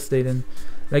Bushtush could have stayed in.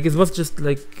 Like it was just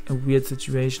like a weird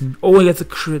situation. Oh, he gets a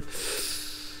crit.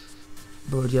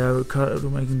 But yeah,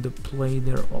 Ricardo making the play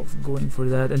there of going for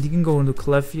that, and he can go into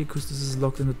Clef here because this is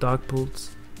locked into Dark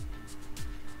Pulse.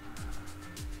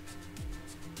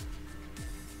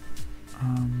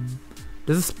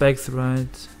 This is Specs,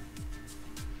 right?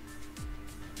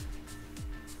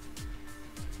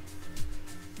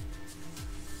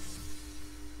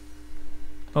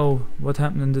 Oh, what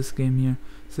happened in this game here?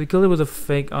 So he killed it with a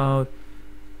fake out,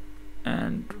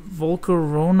 and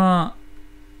Volcarona.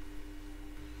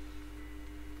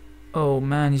 Oh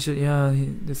man, he should. Yeah,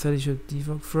 they said he should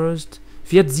defog first.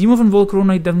 If he had Z-move and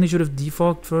Volcarona, he definitely should have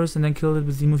defogged first and then killed it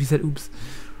with Z-move. He said, "Oops."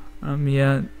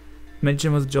 Yeah.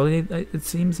 Mention was Jolly, it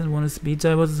seems, and one is speed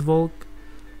type was his Volk.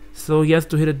 So he has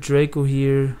to hit a Draco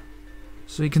here,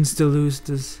 so he can still lose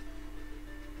this.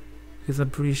 Because I'm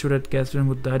pretty sure that Gaston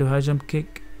would die to High Jump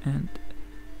Kick, and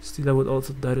Steela would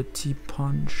also die to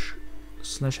T-Punch /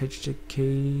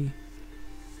 HJK.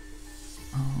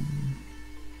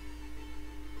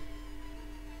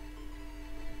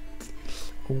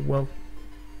 Oh well.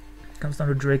 Comes down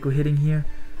to Draco hitting here.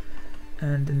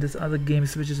 And in this other game,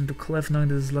 switches into Clef, knowing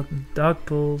this is locked in Dark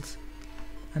Pulse.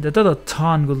 And that does a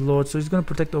ton, good lord. So he's gonna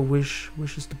protect our Wish.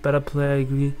 Wish is the better player, I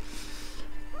agree.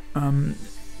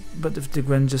 But if the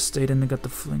Gwen just stayed and they got the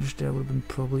flinch there, would have been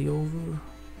probably over.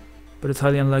 But it's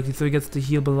highly unlikely, so he gets the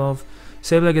heal below.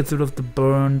 Sableye gets rid of the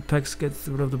burn, Pex gets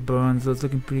rid of the burn, so it's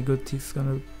looking pretty good. He's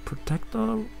gonna protect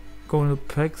or go into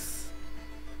Pex.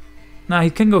 Nah, he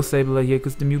can go Sableye here,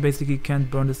 because the Mew basically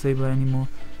can't burn the Sableye anymore.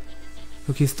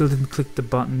 Look, he still didn't click the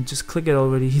button, just click it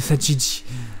already, he said GG.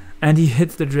 And he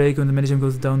hits the Draco and the Medicham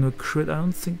goes down to a crit. I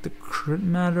don't think the crit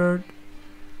mattered.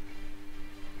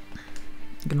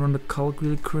 You can run the Culk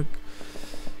really quick.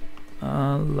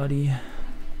 Luddy.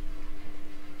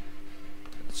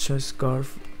 Choice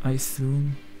Scarf, I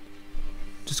assume.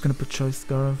 Just gonna put Choice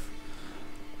Scarf.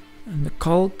 And the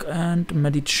Culk and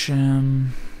Medicham.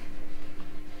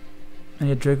 And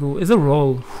yeah, Draco is a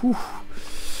roll. Whew.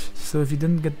 So if he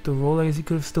didn't get the roll, I guess he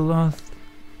could have still lost.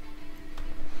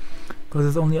 Because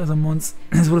his only other mons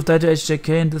would have died to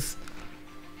HJK, and this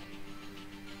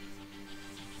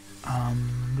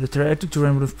the Terrestrial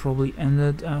Terrain would have probably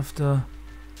ended after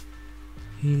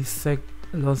he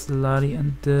lost the Lari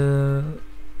and the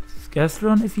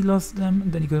Gastron if he lost them,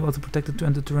 and then he could have also protected to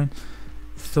enter terrain.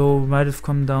 So might have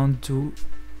come down to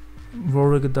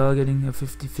Vore Gidal getting a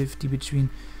 50-50 between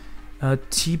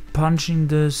T-punching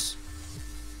this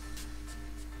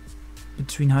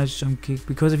between high jump kick,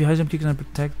 because if you high jump kick and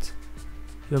protect,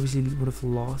 he obviously would have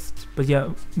lost. But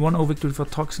yeah, 1-0 victory for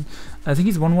Toxzn. I think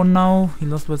he's 1-1 now. He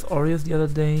lost with Aureus the other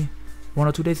day, 1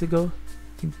 or 2 days ago.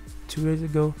 I think 2 days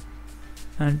ago.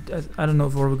 And I don't know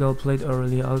if Orbigal played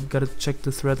early. I'll gotta check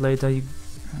the thread later.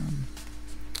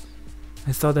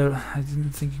 I saw there. I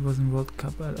didn't think he was in World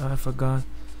Cup. I forgot.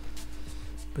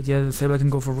 But yeah, the Sableye can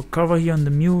go for recover here on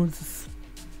the Mew. It's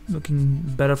looking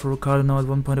better for Ricardo now. At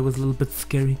one point it was a little bit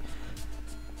scary.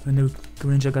 When the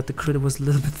Ranger got the crit, it was a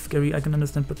little bit scary. I can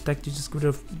understand protect. You just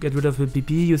get rid of the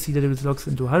BP. You see that it locks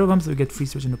into Hydro Bomb, so you get free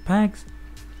switch into packs.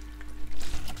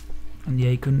 And yeah,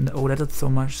 he couldn't. Oh, that did so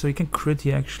much. So you can crit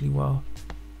here actually. Wow.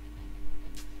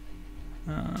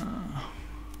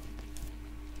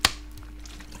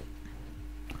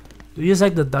 Do you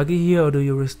like the Dougie here, or do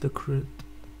you risk the crit?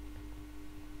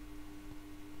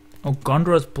 Oh,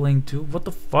 Gondra is playing too. What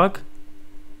the fuck?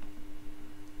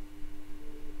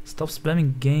 Stop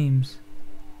spamming games.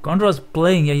 Gondra is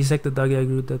playing. Yeah, he sacked the Dougie. I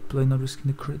agree with that play, not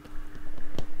risking the crit.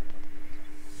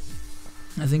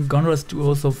 I think Gondra is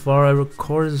 2-0 so far. I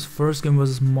recorded his first game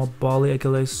versus Mobali,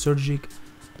 aka Surgic.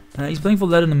 He's playing for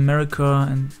Latin America,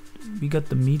 and we got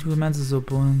the meat with Mance's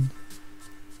opponent.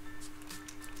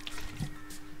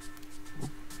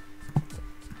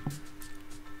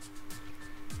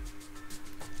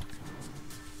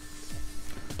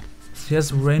 He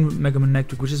has Rain with Mega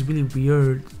Manectric, which is really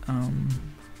weird.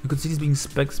 You could see he's being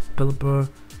Specs Pelipper.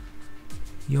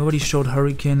 He already showed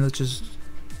Hurricane. Let's just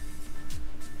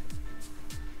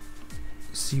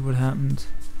see what happened.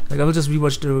 Like, I will just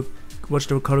rewatch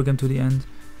the Ricardo game to the end.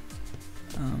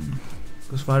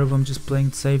 Because Fire of them just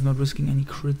playing safe, not risking any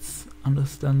crits.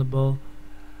 Understandable.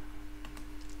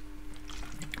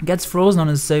 Gets frozen on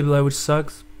his Sableye, which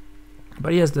sucks.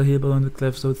 But he has the heal ball on the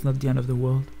cliff, so it's not the end of the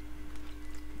world.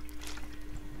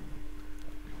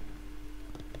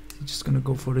 Just gonna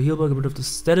go for the heal ball, get rid of the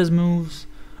status moves.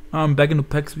 Back into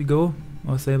Pex we go.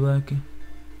 Or Sableye, okay.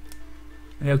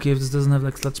 Yeah, okay, if this doesn't have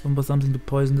like Sludge Bomb or something to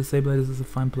poison the Sableye, this is a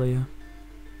fine player.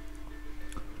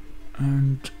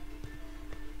 And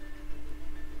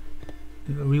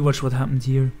rewatch what happened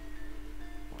here.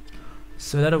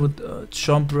 So that I would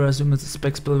Chompra, assume it's a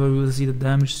Spec spell where we will see the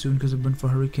damage soon, because it went for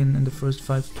Hurricane in the first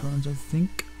 5 turns, I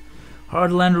think.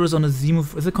 Hardlander is on a Z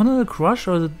move. Is it Continental Crush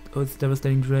or is it? Oh, it's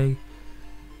Devastating Drake.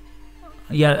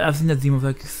 Yeah, I've seen that Z move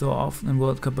like so often in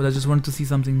World Cup, but I just wanted to see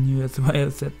something new. That's why I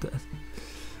said that.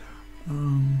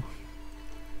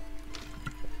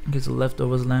 Okay, so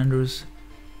leftovers Landers.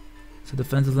 So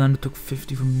defensive Lander took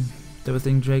 50 from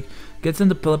Devastating Drake. Gets in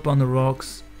the Pelipper on the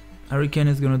rocks. Hurricane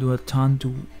is gonna do a ton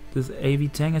to this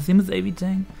AV tank. I think it's AV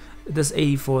tank. That's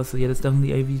 84, so yeah, that's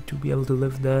definitely AV to be able to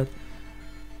lift that.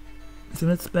 So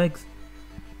that's Specs.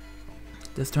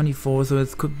 There's 24, so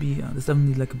it could be. There's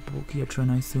definitely like a bulkier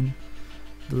trend, I assume.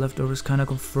 The leftovers kind of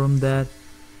confirm that.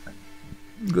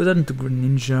 Goes out into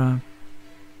Greninja.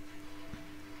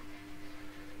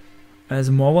 As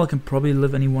Morwell can probably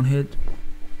live any one hit.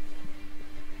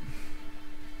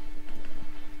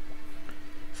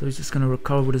 So he's just gonna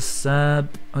recover with a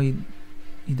Sab. Oh, he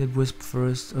did Wisp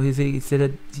first. Oh, he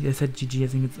said GG. I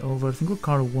think it's over. I think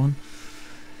Ricardo won.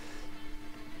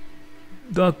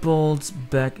 Dark Bolts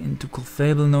back into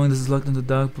Clefable, knowing this is locked into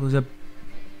Dark Bolts. Yep.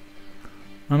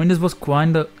 I mean, this was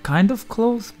kind of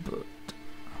close, but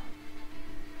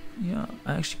Yeah,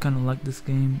 I actually kind of like this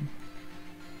game.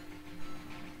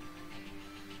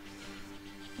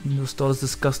 You know, stall is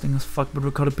disgusting as fuck, but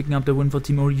Ricardo picking up the win for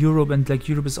Team Europe, and like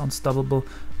Europe is unstoppable.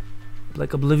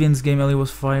 Like Oblivion's game, Ellie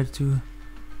was fired too.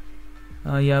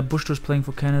 Yeah, Bushtush playing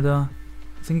for Canada.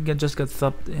 I think he just got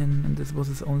subbed in, and this was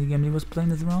his only game he was playing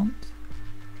this round.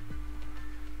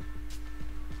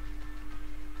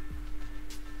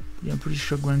 Yeah, I'm pretty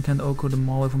sure Gwen can't Oko the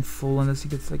Maul from full unless he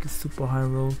gets like a super high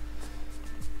roll.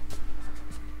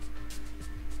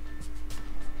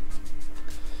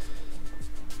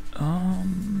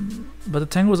 But the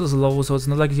tank was low, so it's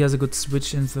not like he has a good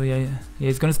switch in, so yeah,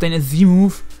 he's gonna stay in a Z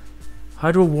move.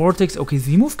 Hydro Vortex, okay,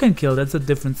 Z move can kill, that's a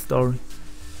different story.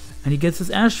 And he gets his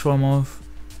Ash form off.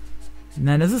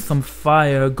 Man, this is some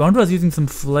fire. Gondra's using some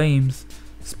flames.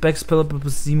 Specs pill up with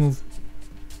Z move.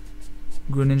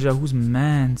 Greninja, who's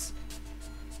mans?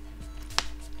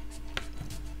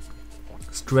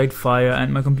 Straight fire,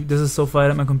 and my computer. This is so fire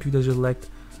that my computer just lagged.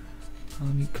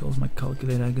 Let me close my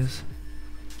calculator, I guess.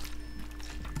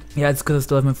 Yeah, it's because I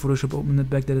still have my Photoshop open in the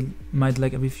back that it might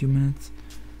lag every few minutes.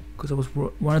 Because I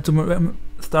wanted to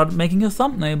start making a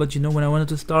thumbnail, but you know, when I wanted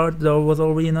to start, there was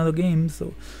already another game,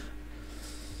 so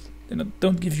they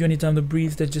don't give you any time to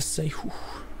breathe. They just say, whew,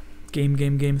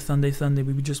 game, Sunday.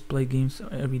 We just play games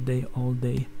every day, all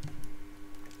day.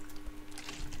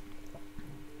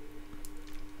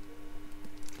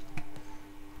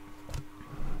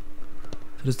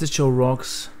 So does this show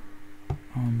rocks?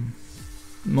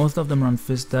 Most of them run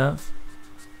Fist Death,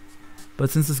 but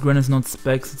since this Gren is not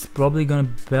specs, it's probably gonna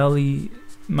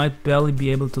might barely be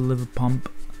able to live a pump.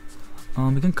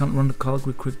 We can run the calc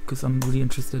real quick because I'm really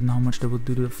interested in how much that will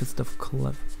do to the Fist Death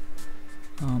Clef.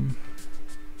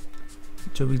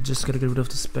 So we just gotta get rid of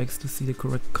the specs to see the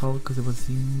correct calc because it was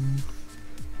the move.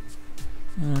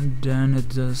 And then it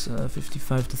does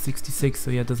 55 to 66,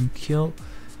 so yeah, it doesn't kill.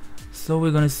 So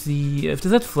we're gonna see if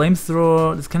this had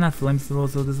flamethrower. This can have flamethrower,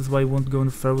 so this is why you won't go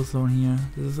into Feral Zone here.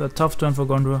 This is a tough turn for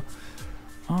Gondra.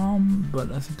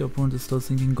 But I think the opponent is still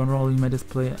thinking Gondra only made this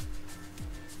play.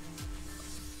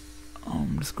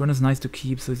 This Gren is nice to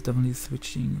keep, so he's definitely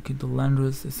switching. Okay, the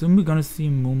Landorus. Assume we're gonna see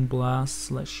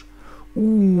Moonblast /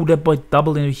 ooh, that boy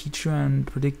doubled in the Heater and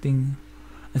predicting.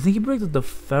 I think he predicted the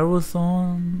Feral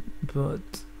Zone,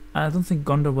 but I don't think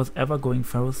Gondra was ever going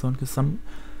Feral Zone because some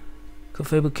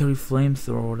Fable carry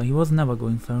flamethrower. Like, he was never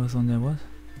going Feral Zone there, what?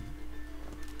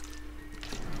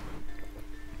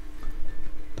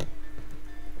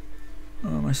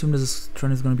 I assume this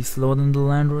turn is gonna be slower than the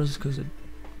Landorus because it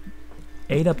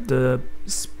ate up the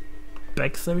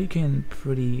specs Hurricane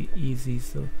pretty easy,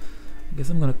 so I guess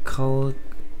I'm gonna call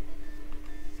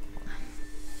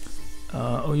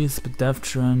use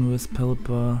Pedestrian with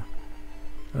Pelipper.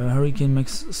 Hurricane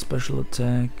makes special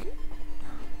attack.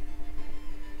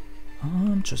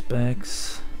 Just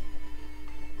backs.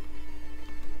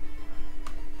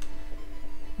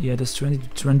 Yeah, this 20 to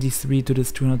 23 to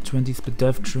this 220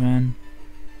 Pedestrian,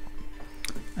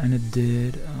 and it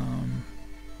did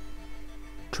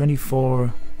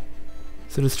 24.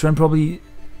 So this trend probably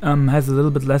has a little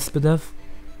bit less Spedef.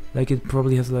 Like, it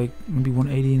probably has like maybe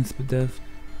 180 in Spedef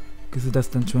because it does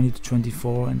then 20 to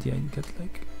 24, and yeah, you get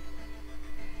like,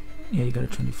 yeah, you got a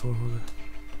 24 holder.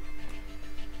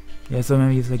 Yeah, so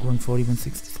maybe it's like 140,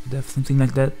 160 Spedef, something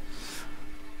like that.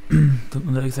 Don't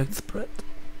know the exact spread.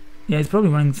 Yeah, he's probably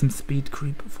running some speed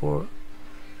creep for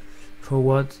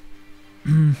what?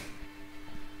 Can't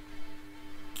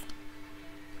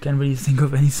really think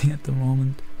of anything at the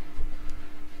moment.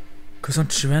 Cause on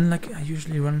Chuen, like, I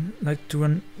usually like to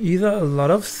run either a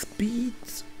lot of speed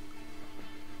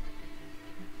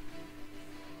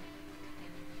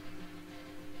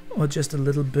or just a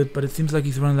little bit, but it seems like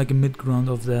he's running like a mid-ground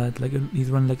of that. Like,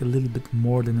 he's running like a little bit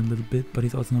more than a little bit, but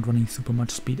he's also not running super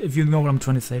much speed. If you know what I'm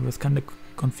trying to say, it was kind of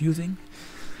confusing.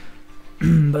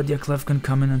 But yeah, Clef can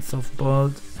come in and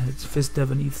softball. It's Fist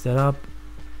Dev and eats that up.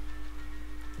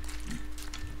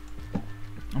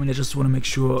 I mean, I just want to make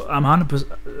sure. I'm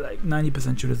 100%, like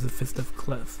 90% sure there's a Fist Dev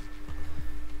Clef.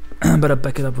 But I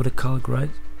back it up with a calc, right?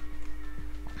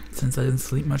 Since I didn't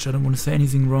sleep much, I don't want to say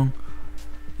anything wrong.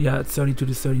 Yeah, it's 32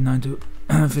 to 39 to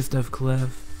Fist Dev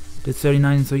Clef. It's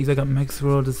 39, so either got max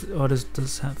roll or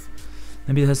does have.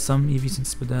 Maybe it has some EVs in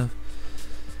Spedev.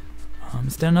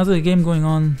 Is there another game going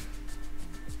on?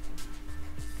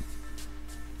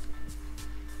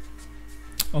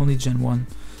 Only Gen 1.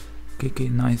 Okay,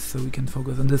 nice, so we can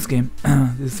focus on this game.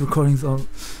 This recording's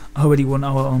already 1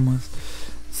 hour almost.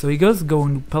 So he goes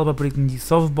going Pelipper predicting the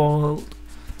softball.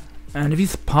 And if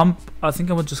he's pump, I think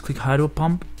I would just click Hydro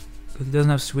Pump, because he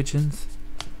doesn't have switch-ins.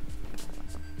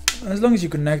 As long as you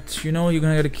connect, you know you're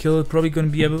gonna get a kill. Probably gonna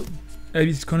be able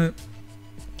He's gonna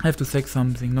have to sack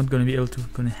something, not gonna be able to,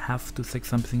 gonna have to sack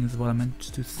something is what I meant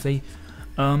to say.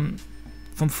 From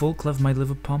full clef might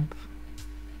live a pump.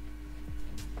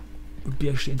 Would be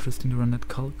actually interesting to run that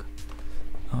Culk.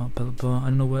 Pelipper, I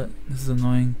don't know what, this is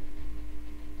annoying.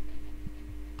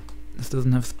 This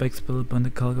doesn't have specs, Pelipper and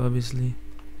the Culk obviously.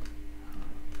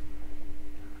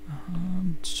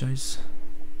 Choice.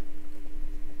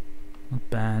 Not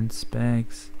bad,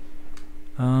 specs.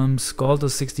 Scald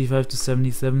is 65 to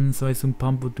 77, so I assume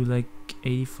pump would do like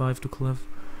 85 to clef.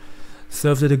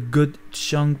 Served at a good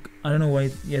chunk. I don't know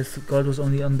why. Yes, Scald was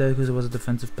only on there because it was a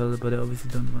defensive pellet, but I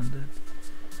obviously don't run that.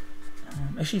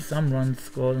 Actually, some run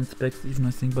Scald and specs even,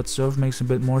 I think, but serve makes a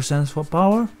bit more sense for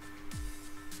power.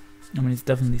 I mean, it's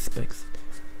definitely specs.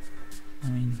 I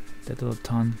mean, that's a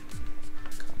ton.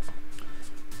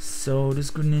 So this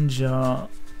Greninja,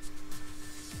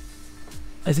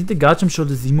 I think the Garchomp showed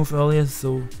the Z move earlier,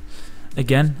 so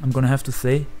again, I'm gonna have to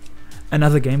say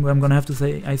another game where I'm gonna have to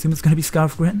say I assume it's gonna be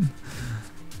Scarf Grin.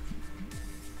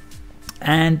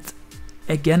 And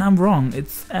again, I'm wrong.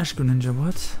 It's Ash Greninja.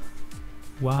 What?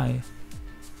 Why?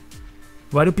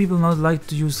 Why do people not like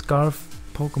to use Scarf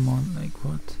Pokemon? Like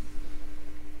what?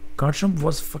 Garchomp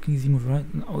was fucking Z move, right?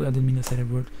 Oh, I didn't mean to say that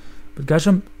word. But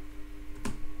Garchomp.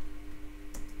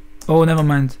 Oh, never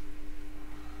mind.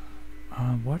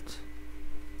 What?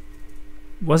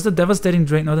 Was the Devastating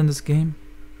Drake not in this game?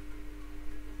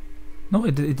 No,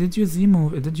 it did use Z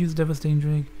move. It did use Devastating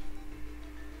Drake.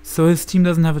 So his team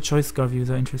doesn't have a choice Scarf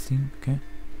user. Interesting. Okay.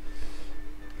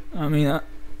 I mean,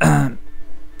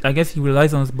 I guess he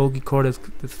relies on his bulky core.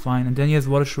 That's fine. And then he has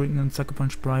Water Shuriken and Sucker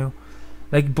Punch Prio.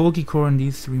 Like bulky core in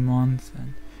these 3 mons.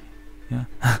 And yeah,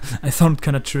 I sound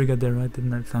kind of triggered there, right?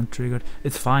 Didn't I sound triggered?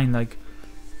 It's fine. Like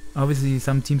obviously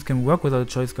some teams can work without a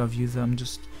choice Scarf user. I'm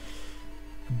just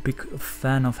a big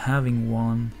fan of having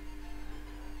one.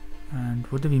 And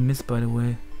what did we miss, by the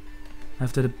way?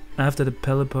 After the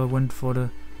Pelipper went for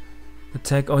the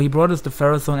attack. Oh, he brought us the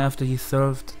Ferrothorn after he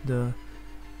served the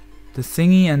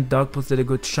thingy, and Dark Pulse did a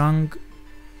good chunk.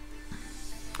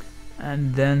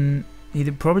 And then he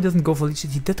probably doesn't go for Leech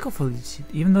Seed. He did go for Leech Seed,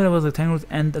 even though there was a Tangrowth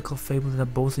and a Clefable that are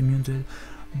both immune to it.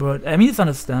 But I mean, it's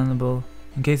understandable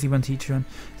in case he went Heatran.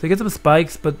 So he gets up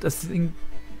spikes, but I think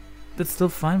that's still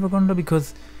fine for Gondra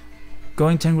because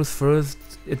going Tangrowth first,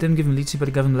 it didn't give him Leech Seed, but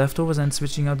it gave him leftovers, and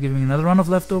switching out, giving another run of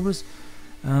leftovers.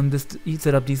 This eats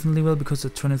it up decently well because the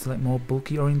turn is like more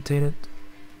bulky orientated.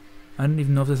 I don't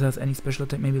even know if this has any special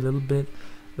attack, maybe a little bit.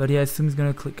 But yeah, I assume he's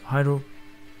gonna click Hydro.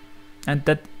 And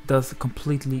that does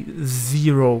completely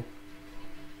zero.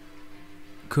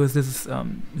 Because this is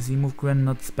Z-Move Gren,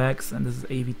 not Specs, and this is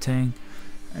AV Tang.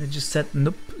 And it just said,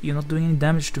 nope, you're not doing any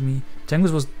damage to me.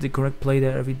 Tangrowth was the correct play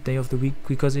there every day of the week,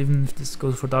 because even if this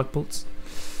goes for Dark Pulse,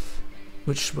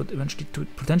 which would eventually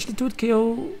potentially do it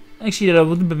KO. Actually, that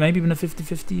wouldn't be maybe even a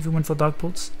 50-50 if he went for Dark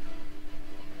Pulse.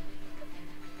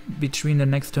 Between the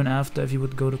next turn after, if he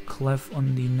would go to Clef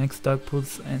on the next Dark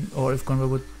Pulse, and or if Gondra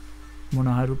would want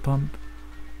a Hydro Pump.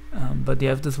 But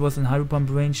yeah, if this was in Hydro Pump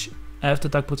range after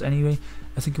Dark Pulse anyway,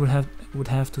 I think he would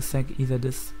have to sack either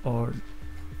this or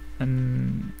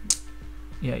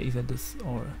yeah, either this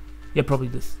or yeah, probably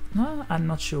this. No, I'm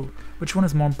not sure which one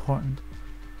is more important.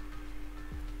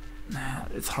 Nah,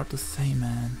 it's hard to say,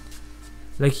 man.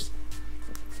 Like,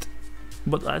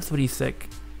 but that's what he sack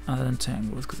other than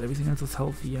Tangrowth, because everything else was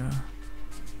healthier.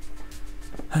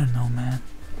 I don't know, man.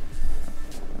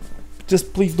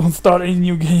 Just please don't start any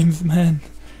new games, man.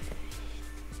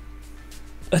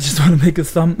 I just want to make a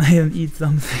thumbnail and eat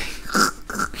something.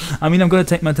 I mean, I'm gonna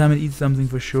take my time and eat something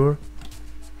for sure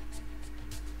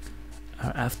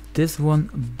after this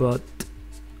one, but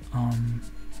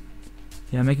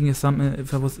yeah, making a thumbnail,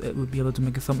 if I would be able to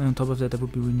make a thumbnail on top of that, that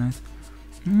would be really nice.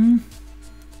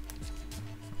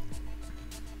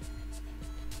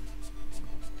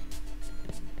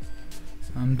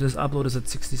 This upload is at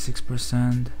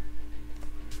 66%.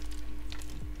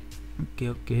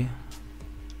 Okay.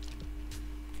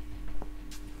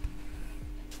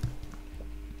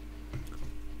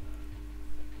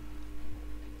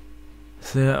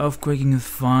 So yeah, Earthquaking is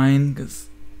fine, because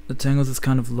the Tangrowth is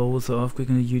kind of low, so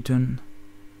Earthquaking a U-turn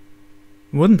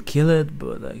wouldn't kill it,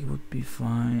 but like, it would be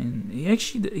fine.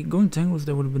 Actually, going Tangrowth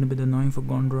there would have been a bit annoying for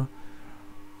Gondra,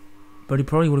 but he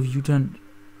probably would have U-turned,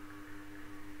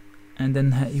 and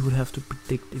then he would have to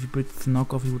predict. If he predicts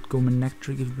knockoff, he would go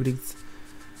Manectric. If he predicts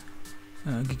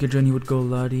Giga Drain, he would go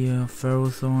Ladi or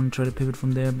Ferrothorn, try to pivot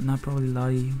from there, but not probably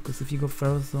Ladi, because if you go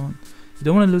Ferrothorn, you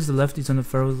don't want to lose the lefties on the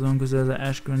Ferrothorn, because there's an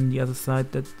Ash Gren on the other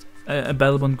side, that a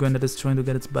Battle Bond Gren that is trying to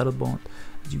get its Battle Bond.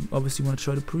 You obviously want to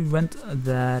try to prevent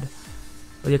that.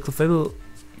 But yeah, Clefable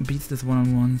beats this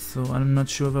one-on-one, so I'm not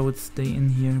sure if I would stay in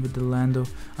here with the Lando.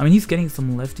 I mean, he's getting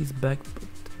some lefties back, but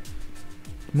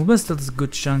Moonblast still has a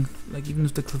good chunk. Like, even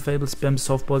if the Clefable spams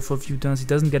softball for a few turns, he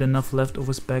doesn't get enough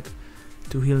leftovers back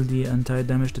to heal the entire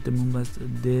damage that the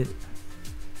Moonblast did.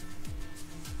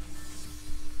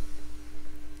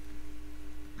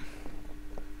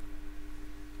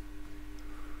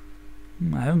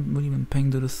 I haven't really been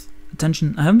paying to this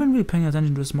attention. I haven't been really paying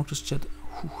attention to the Smoktus chat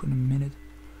in a minute.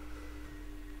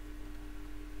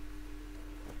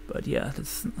 But yeah,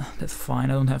 that's fine.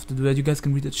 I don't have to do that. You guys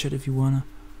can read the chat if you wanna.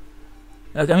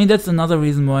 Like, I mean, that's another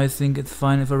reason why I think it's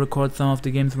fine if I record some of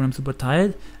the games when I'm super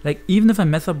tired. Like, even if I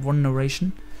mess up one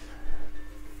narration,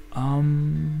 yeah,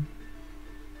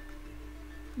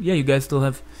 you guys still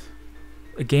have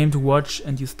a game to watch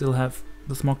and you still have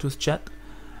the Smoktus chat.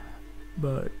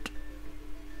 But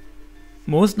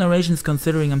most narrations,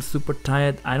 considering I'm super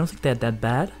tired, I don't think they're that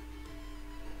bad.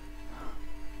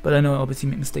 But I know I obviously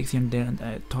make mistakes here and there, and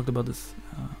I talked about this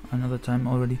another time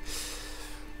already.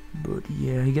 But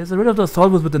yeah, he gets rid of the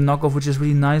Assault Boost with the knockoff, which is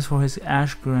really nice for his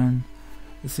Ashgren.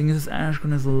 The thing is, his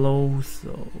Ashgren is low,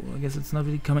 so I guess it's not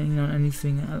really coming in on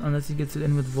anything unless he gets it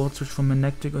in with Volt Switch from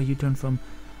Manectric or U-turn from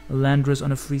Landorus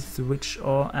on a free switch,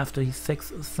 or after he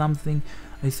sacks something.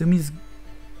 I assume he's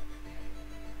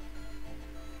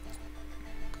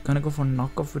gonna go for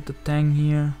knockoff with the Tang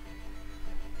here.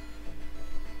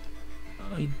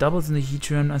 He doubles in the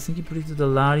Heatran. I think he predicted the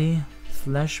Lari /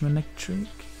 Manectric.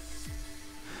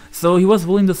 So he was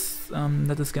willing to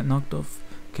let this get knocked off.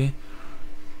 Okay.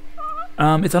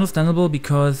 It's understandable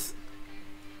because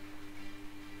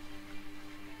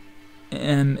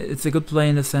it's a good play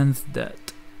in the sense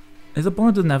that his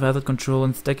opponent doesn't have hazard control,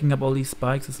 and stacking up all these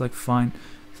spikes is like fine.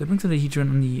 So he brings in the Heatran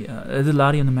on the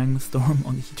Lari on the Magma Storm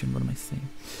on the Heatran. What am I saying?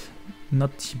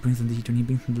 Not he brings in the Heatran, he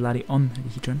brings in the Lari on the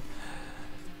Heatran.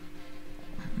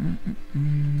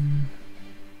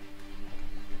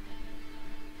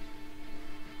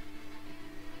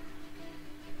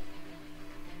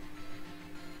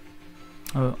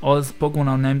 All his Pokemon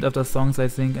are named after songs, I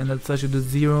think, and that's such a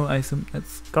zero. I assume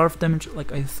that's Scarf damage,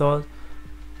 like I thought.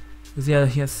 Because yeah,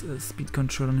 he has speed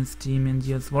control on his team, and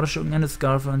he has Water Shogun and a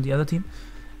Scarf on the other team.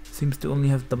 Seems to only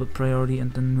have double priority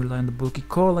and then rely on the bulky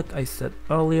core, like I said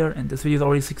earlier. And this video is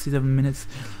already 67 minutes.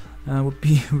 Would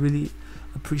be really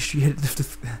appreciated if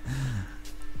this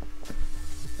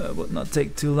would not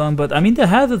take too long. But I mean, the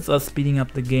hazards are speeding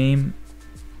up the game.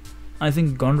 I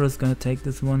think Gondra is gonna take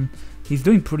this one. He's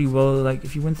doing pretty well. Like,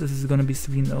 if he wins this, is gonna be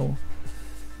 3-0.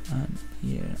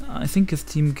 Yeah, I think his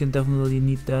team can definitely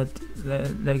need that,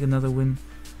 like another win.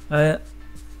 I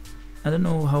don't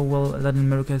know how well Latin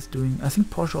America is doing. I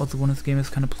think Porsche also won his game. It's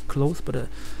kind of close, but I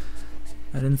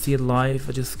didn't see it live.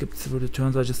 I just skipped through the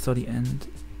turns. I just saw the end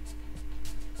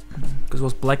because it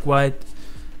was black-white.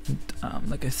 And,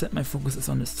 like I said, my focus is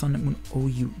on the Sun and Moon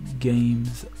OU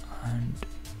games. And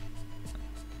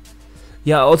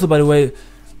yeah, also by the way,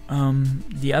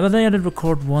 the other day I did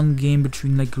record one game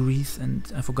between like Greece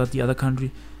and I forgot the other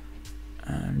country,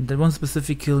 and that one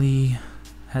specifically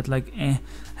had like an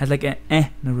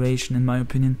narration in my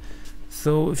opinion.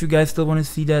 So if you guys still want to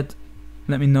see that,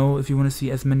 let me know. If you want to see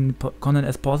as many content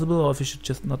as possible, or if you should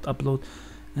just not upload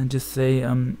and just say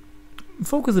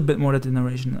focus a bit more that the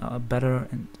narration are better,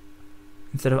 and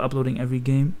instead of uploading every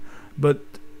game. But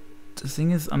the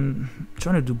thing is, I'm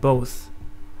trying to do both.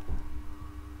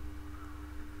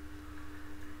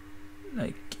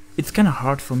 Like, it's kind of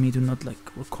hard for me to not like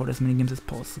record as many games as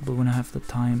possible when I have the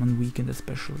time on weekend,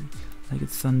 especially. Like,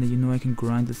 it's Sunday, you know, I can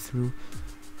grind this through.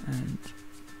 And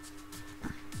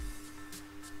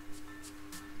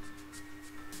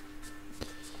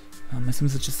I assume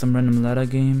it's just some random ladder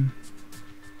game.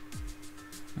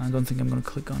 I don't think I'm gonna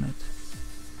click on it.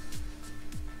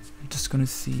 I'm just gonna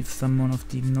see if someone of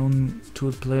the known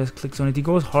tool players clicks on it. He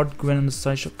goes hard grind on the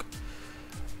Psyshock.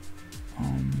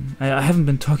 I haven't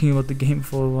been talking about the game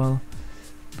for a while,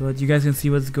 but you guys can see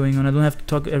what's going on. I don't have to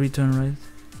talk every turn, right?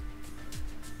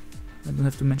 I don't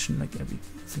have to mention like every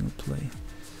single play.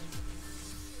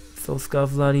 So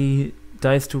Scarfladi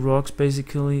dies to rocks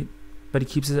basically, but he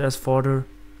keeps it as fodder.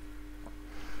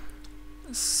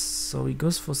 So he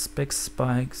goes for spec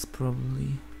spikes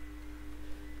probably,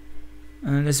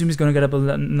 and I assume he's gonna get up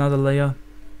another layer.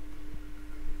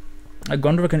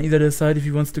 Gondra can either decide if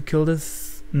he wants to kill this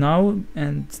now,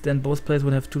 and then both players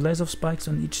would have 2 layers of spikes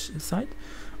on each side,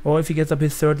 or if he gets up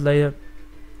his 3rd layer,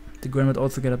 the Grand would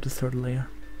also get up the 3rd layer.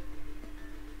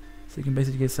 So you can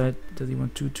basically decide, does he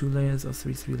want 2 layers or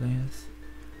 3 layers.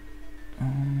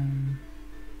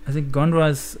 I think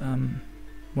Gondra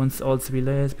wants all 3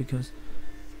 layers because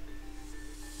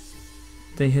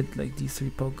they hit like these 3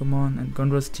 Pokemon, and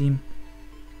Gondra's team,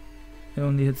 it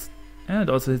only hits, and it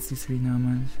also hits these 3 now,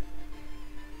 man.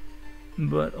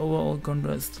 But overall,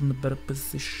 Gondra is still in a better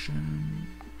position.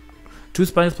 2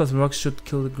 Spiders plus Rocks should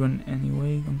kill the Grunt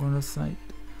anyway on Gondra's side.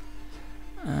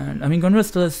 And I mean, Gondra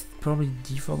still has probably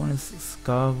defog on his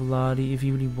Scarvelati if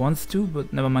he really wants to,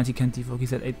 but never mind, he can't defog.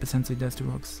 He's at 8%, so he does 2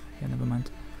 Rocks. Yeah, never mind.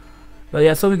 But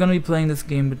yeah, so we're gonna be playing this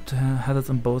game with hazards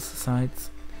on both sides,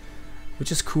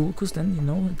 which is cool, because then, you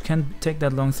know, it can't take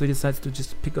that long, so he decides to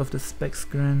just pick off the Specs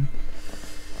Gran.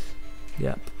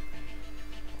 Yep.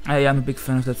 I am a big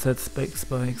fan of that set, Spikes,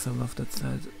 I love that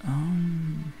set.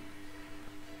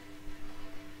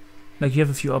 Like, you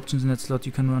have a few options in that slot.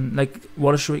 You can run, like,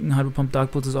 Water Shuriken, Hydro Pump,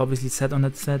 Dark Pulse is obviously set on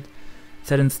that set.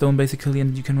 Set in stone, basically,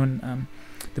 and you can run,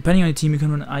 depending on your team, you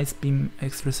can run Ice Beam,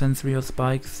 Extra Sensory, or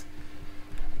Spikes.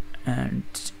 And,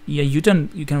 yeah, U-turn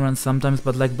you can run sometimes,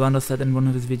 but like Blunder said in one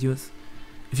of his videos,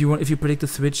 if you predict a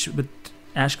switch with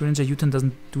Ash Greninja, U-turn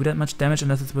doesn't do that much damage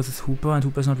unless it's versus Hooper, and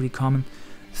Hooper is not really common.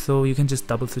 So you can just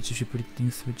double switch if you're predicting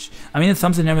a switch. I mean, in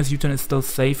some scenarios U-turn is still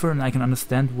safer, and I can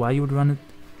understand why you would run it.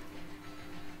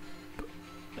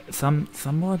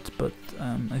 Somewhat, but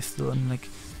I still am like,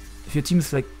 if your team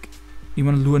is like, you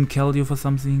want to lure and Keldeo for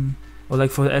something, or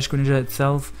like for Ash Greninja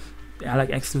itself, I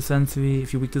like Extra Sensory.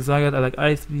 If you're weak to Zygarde, I like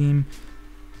Ice Beam.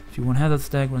 If you want Hazard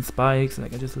Stack, run Spikes.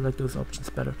 Like, I just like those options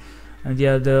better. And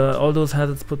yeah, all those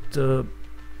hazards put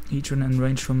Heatran in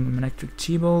range from Manectric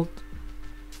T-Bolt.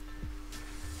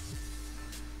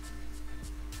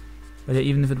 But yeah,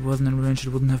 even if it wasn't in range, it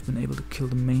wouldn't have been able to kill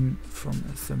the main from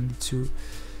 72.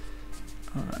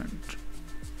 And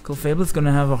Clefable is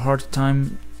gonna have a hard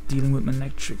time dealing with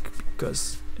Manectric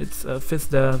because it's a Fizz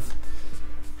Death,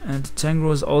 and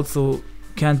Tangros also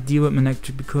can't deal with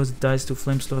Manectric because it dies to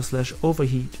Flamestorm /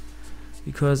 Overheat,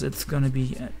 because it's gonna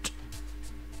be at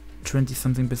 20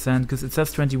 something %, because it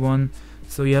says 21,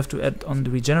 so you have to add on the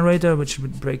Regenerator, which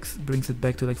brings it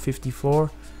back to like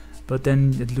 54. But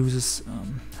then it loses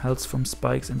health from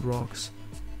Spikes and Rocks,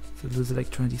 so it loses like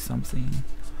 20 something.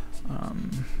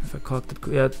 If I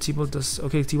calculate, yeah, T-Bolt does,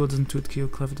 okay, T-Bolt doesn't do it kill,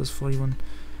 Clef does 41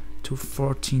 to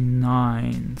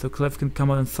 49, so Clef can come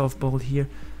out and softball here,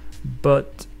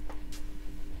 but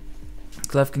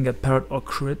Clef can get parried or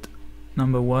crit,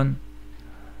 number 1,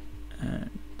 and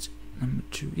number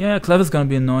 2. Yeah, Clef is gonna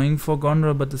be annoying for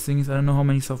Gondra, but the thing is, I don't know how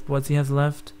many softballs he has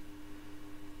left.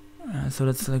 So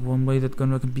that's like one way that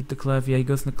Gondra can beat the Clef. Yeah, he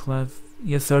goes in the Clef.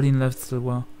 He has 13 left still,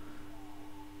 wow.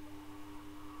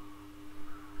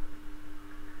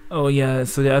 Oh yeah,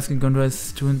 so they're asking Gondra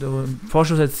is 2-0.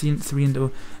 Porsche had seen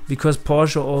 3-0 because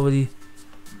Porsche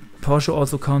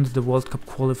also counted the World Cup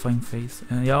qualifying phase.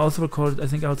 Yeah, I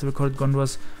think I also recorded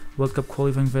Gondra's World Cup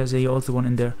qualifying phase. Yeah, he also won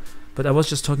in there. But I was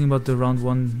just talking about the round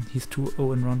 1. He's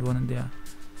 2-0 in round 1 in there.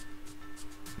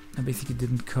 I basically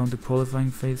didn't count the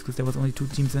qualifying phase because there was only 2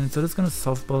 teams in it, so that's gonna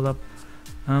softball up.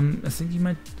 I think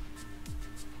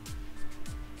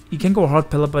he can go hard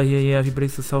Pelipper here, yeah, if he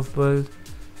breaks the softball.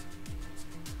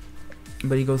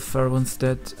 But he goes Pharaoh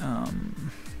instead.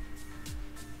 I'm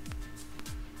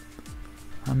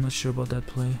not sure about that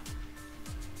play.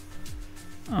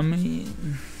 I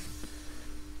mean,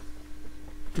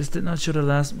 this did not show the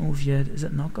last move yet. Is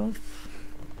it knockoff?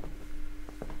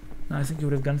 No, I think he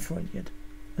would have gone for it yet.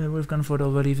 I would have gone for it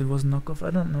already if it was knockoff. I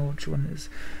don't know which one it is,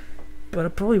 but I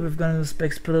probably would have gone to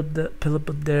Specs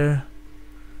Pelipper there,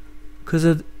 because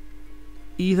it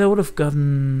either would have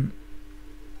gotten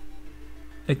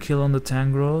a kill on the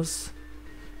Tangros,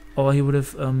 or he would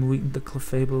have weakened the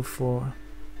Clefable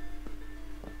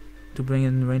to bring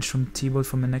in range from T-Bolt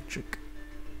from Manectric.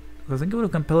 I think it would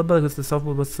have gone Pelipper because the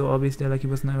softball was so obvious there, like he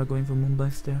was never going for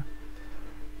Moonblast there.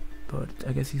 But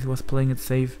I guess he was playing it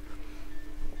safe.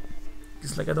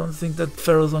 It's like, I don't think that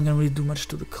Ferrozone can really do much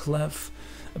to the Clef,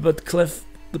 but Clef,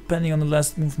 depending on the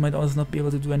last move, might also not be able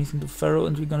to do anything to Pharaoh,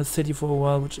 and we're gonna sit here for a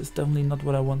while, which is definitely not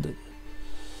what I wanted.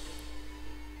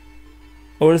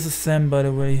 Oh, this is Sam, by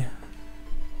the way.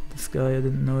 This guy, I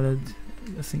didn't know that.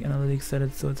 I think Analytics said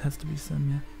it, so it has to be Sam,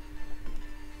 yeah.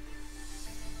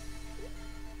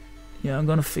 Yeah, I'm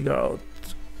gonna figure out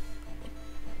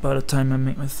by the time I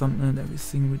make my thumbnail and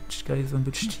everything which guy is on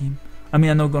which team. I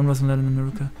mean, I know Gondra's from Latin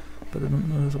America, but I don't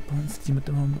know his opponent's team at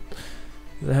the moment,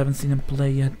 because I haven't seen him play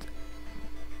yet.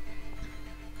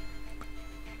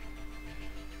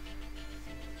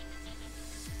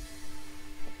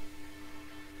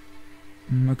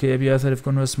 Okay, ABI said if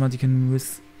Gondra is smart, he can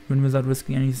win without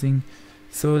risking anything.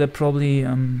 So that probably,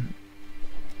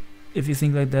 if you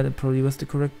think like that, it probably was the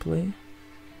correct play.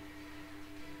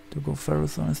 To go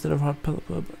Ferrozone instead of Hard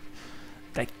Pelipper, but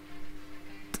like,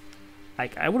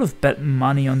 Like, I would have bet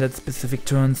money on that specific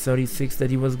turn 36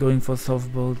 that he was going for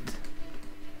soft bolt.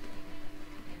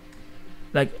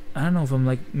 Like, I don't know if I'm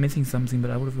like missing something,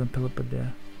 but I would have gone Pelipper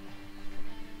there.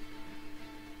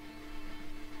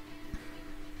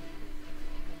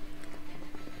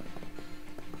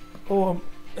 Oh, I'm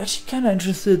actually kind of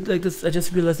interested. Like this, I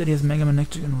just realized that he has Mega Man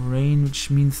Electric and Rain, which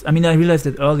means, I mean, I realized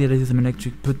that earlier that he has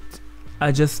Electric, but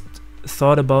I just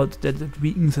thought about that it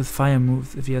weakens his fire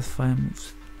moves if he has fire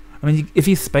moves. I mean, if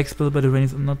he specs Pelipper, the Rain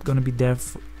is not gonna be there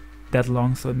for that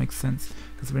long, so it makes sense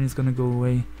because Rain is gonna go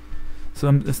away. So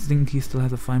I think he still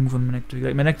has a fire move on Manectric.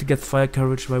 Like, Manectric gets fire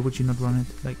coverage, why would you not run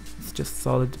it? Like, it's just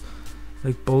solid.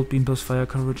 Like, Bolt Beam plus fire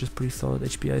coverage is pretty solid.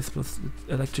 HPIs plus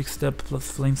Electric Step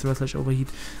plus Flamethrower / Overheat.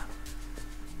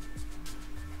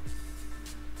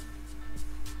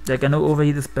 Like, I know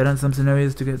Overheat is better in some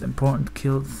scenarios to get important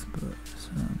kills, but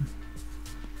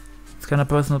it's kind of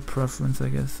personal preference, I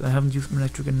guess. I haven't used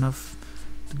Electric enough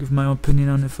to give my opinion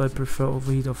on if I prefer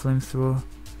Overheat or Flamethrower.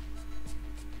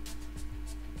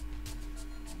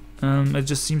 It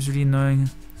just seems really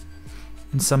annoying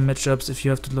in some matchups if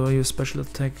you have to lower your special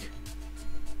attack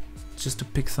just to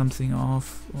pick something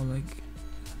off, or like,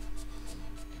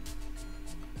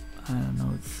 I don't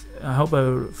know. I hope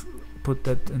I put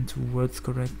that into words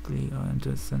correctly or into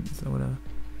a sentence or whatever.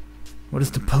 What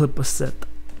is the Pelipper set,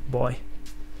 boy?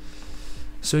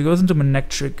 So he goes into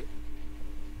Manectric.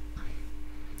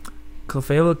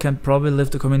 Clefable can probably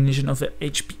lift a combination of the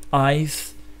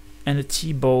HPIs and a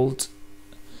T-Bolt.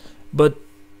 But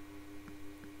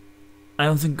I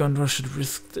don't think Gondra should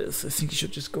risk this. I think he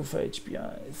should just go for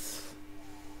HPIs.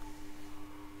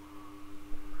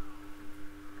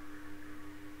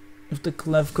 If the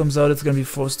Clef comes out, it's gonna be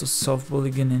forced to softball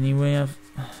again anyway.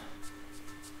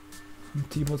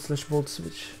 T-Bolt / Bolt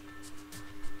switch.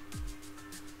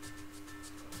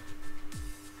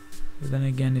 But then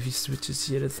again, if he switches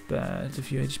here, that's bad.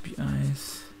 If you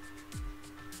HPIs.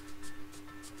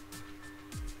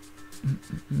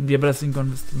 Yeah, but I think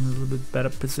Gondra is still in a little bit better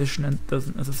position and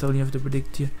doesn't necessarily have to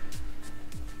predict here.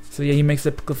 So yeah, he makes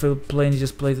that Clefable play and he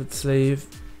just plays it safe.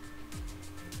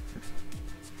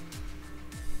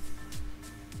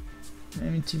 I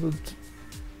mean, T-Bolt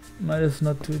might have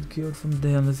not 2-hit KO from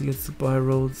there unless he gets super high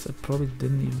rolls. I probably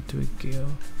didn't even 2-hit KO.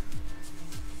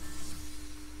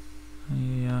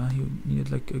 Yeah, he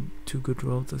needed like 2 good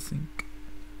rolls, I think.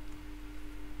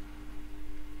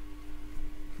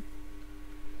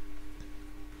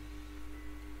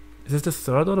 Is this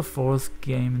the 3rd or the 4th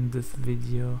game in this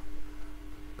video?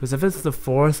 Because if it's the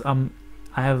 4th,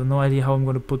 I have no idea how I'm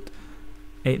gonna put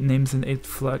 8 names and 8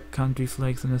 country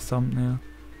flags in the thumbnail.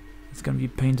 It's gonna be a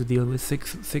pain to deal with.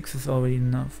 6 is already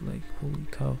enough. Like, holy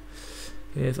cow.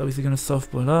 Yeah, it's obviously gonna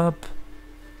softball up.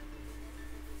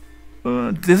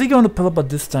 Is he going to Pelipper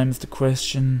this time is the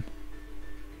question.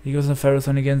 He goes on Pharaoh's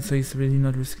again, so he's really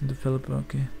not risking the Pelipper,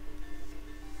 okay.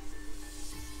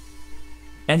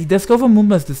 And he does go for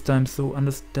Moonblast this time, so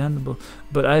understandable.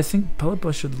 But I think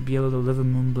Pelipper should be able to live a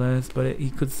Moonblast, but he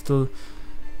could still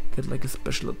get like a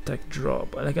special attack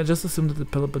drop. Like, I just assume that the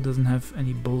Pelipper doesn't have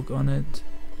any bulk on it.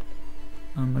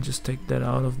 I'll just take that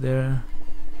out of there.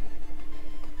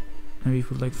 Maybe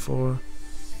put like 4.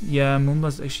 Yeah,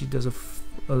 Moonblast actually does a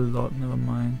lot, never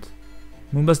mind.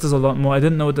 Moonblast does a lot more. I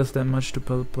didn't know it does that much to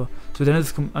Pelipper. So then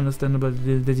it's understandable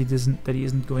that he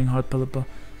isn't going hard Pelipper.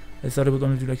 I thought it would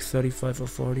only do like 35 or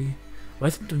 40. Why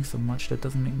is it doing so much? That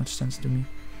doesn't make much sense to me.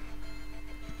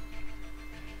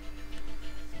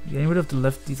 Getting rid of the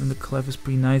lefties and the Clef is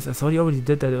pretty nice. I thought he already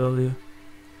did that earlier.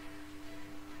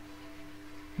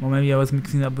 Or maybe I was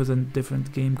mixing it up with a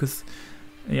different game, because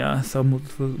yeah, I saw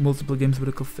multiple games with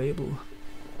a Clefable.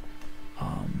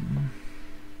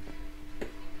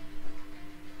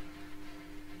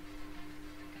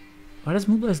 Why does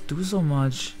Moonblast do so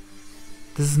much?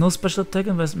 This is no special attack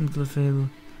investment, Clefable.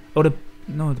 Oh, the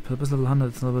Pelipper's level 100,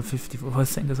 it's level 50. I was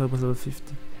saying that's why it was level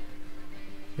 50.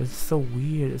 It's so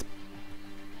weird.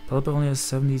 Pelipper only has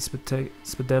 70 speed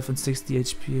def and 60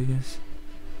 HP, I guess.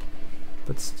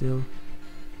 But still,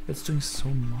 it's doing so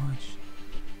much.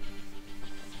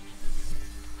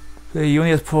 Okay, he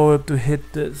only has power up to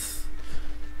hit this.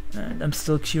 And I'm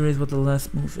still curious what the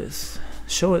last move is.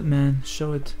 Show it, man,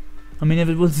 show it. I mean, if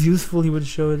it was useful, he would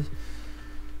show it.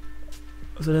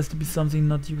 So it has to be something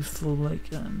not useful,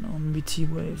 like, I don't know, maybe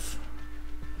T-Wave.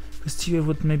 Because T-Wave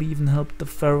would maybe even help the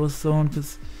Pharaoh zone,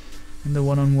 because in the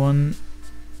one-on-one,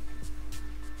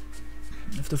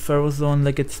 if the Pharaoh zone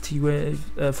like gets T-Wave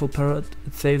full parrot,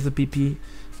 it saves the PP.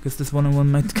 Because this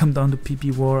one-on-one might come down to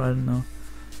PP War, I don't know.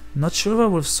 I'm not sure if I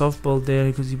would have softballed there,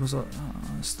 because he was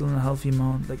still in a healthy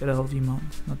mount, like at a healthy mount.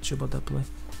 Not sure about that play.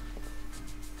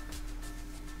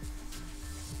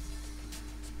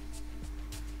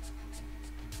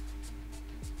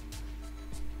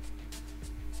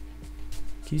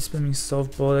 Keep spamming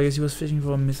softball. I guess he was fishing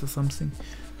for a miss or something.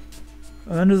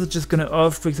 I wonder if it's just gonna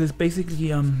earthquake. So it's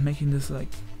basically making this like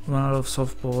run out of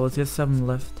softballs. He has 7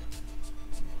 left.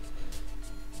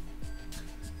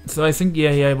 So I think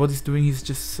yeah, what he's doing, he's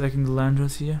just sacking the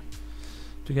Landers here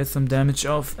to get some damage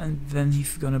off, and then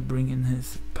he's gonna bring in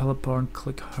his Pelipper and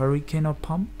click Hurricane or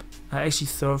Pump. I actually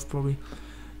Surf probably.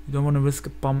 You don't want to risk a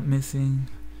Pump missing,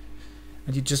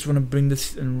 and you just want to bring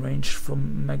this in range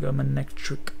from Mega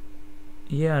Manectric.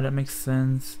 Yeah, that makes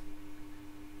sense.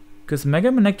 Because Mega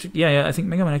Manectric, yeah, I think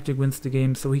Mega Manectric wins the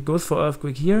game. So he goes for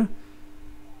Earthquake here.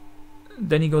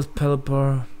 Then he goes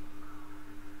Pelipper.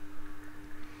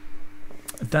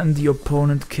 Then the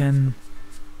opponent can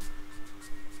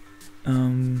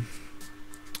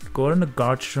go on a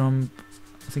Guard Jump.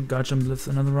 I think Guard Jump lives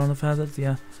another round of hazards,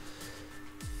 yeah.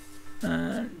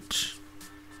 And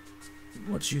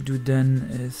what you do then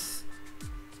is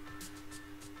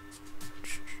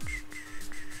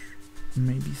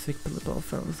maybe Thick Pelipper or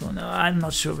Ferrothorn. No, I'm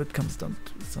not sure if it comes down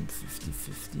to some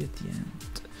 50-50 at the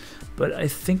end. But I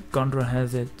think Gondra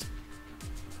has it.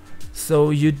 So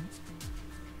you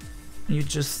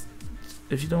just,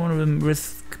 if you don't want to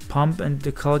risk Pump and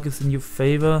the Calc is in your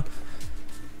favor,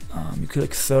 you could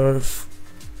like Surf.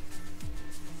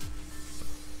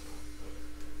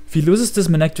 If he loses this,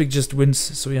 Manectric just wins,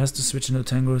 so he has to switch into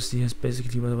Tangrowth. He has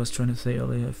basically what I was trying to say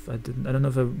earlier. If I didn't, I don't know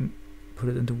if I put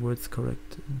it into words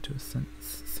correct, into a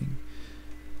sentence thing.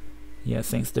 Yeah,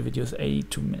 thanks. The video is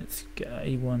 82 minutes.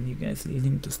 81. You guys really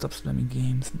need to stop spamming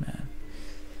games, man.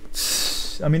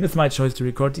 I mean, it's my choice to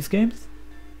record these games,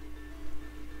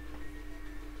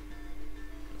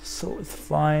 so it's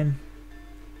fine.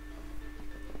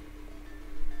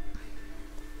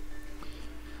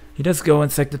 He does go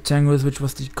and sack the Tangrowth, which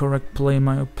was the correct play in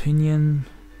my opinion,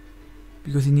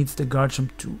 because he needs the Guard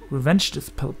Jump to revenge this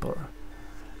Pelipper.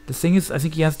 The thing is, I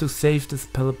think he has to save this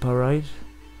Pelipper, right?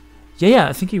 Yeah,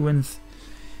 I think he wins.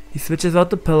 He switches out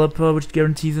the Pelipper, which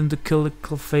guarantees him to kill the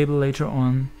Clefable later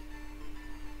on.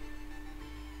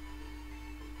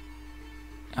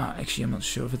 Actually, I'm not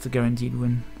sure if it's a guaranteed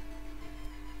win.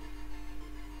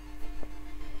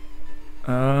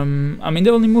 I mean,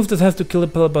 the only move that has to kill the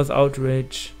Pelipper is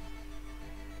Outrage.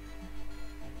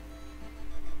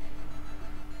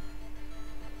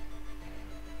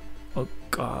 Oh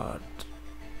god.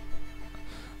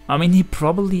 I mean, he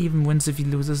probably even wins if he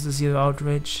loses this year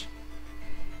Outrage.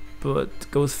 But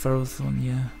goes Ferrothorn,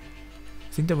 yeah.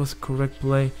 I think that was the correct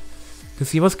play.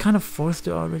 Because he was kind of forced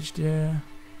to Outrage there.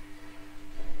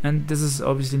 And this is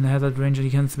obviously in the hazard range and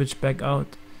he can switch back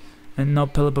out. And now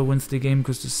Pelipper wins the game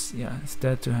because this, yeah, it's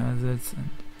dead to hazards. And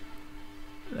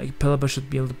like Pelipper should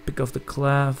be able to pick off the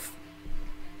Clef.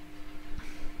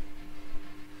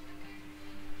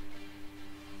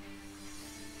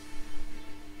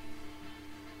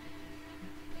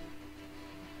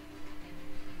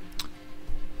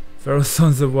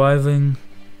 Ferrothorn surviving.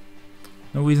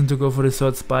 No reason to go for the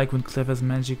third spike when Clef has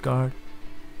Magic Guard.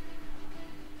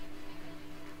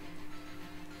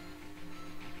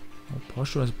 Oh,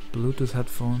 Porsche has Bluetooth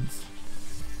headphones.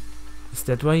 Is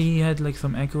that why he had like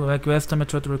some echo? Like last time I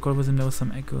tried to record with him there was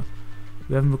some echo.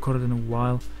 We haven't recorded in a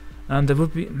while. That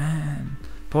would be, man,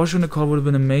 Porsche on the call would have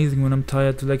been amazing when I'm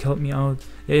tired to like help me out.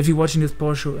 Yeah, if you're watching this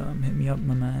Porsche, hit me up,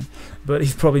 my man. But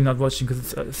he's probably not watching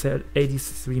because it's said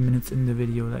 83 minutes in the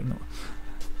video. Like, no,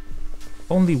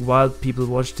 only wild people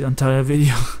watch the entire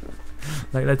video.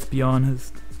 Like, let's be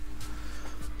honest.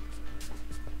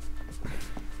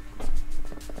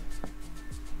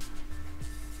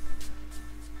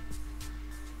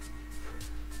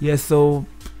 Yeah, so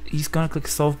he's gonna click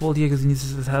softball here because he needs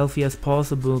to be as healthy as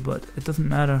possible, but it doesn't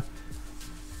matter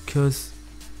because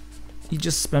he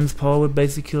just spams Power Whip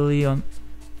basically on.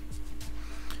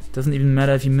 Doesn't even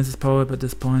matter if he misses Power Whip at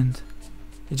this point.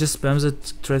 He just spams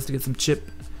it, tries to get some chip,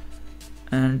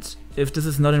 and if this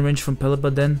is not in range from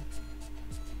Pelipper, then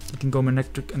he can go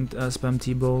Manectric and spam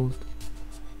T-Bolt,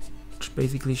 which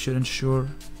basically should ensure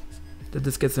that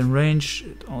this gets in range.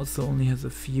 It also only has a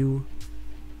few.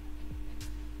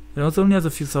 It also only has a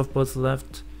few softballs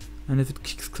left, and if it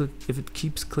keeps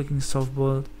clicking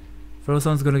softball,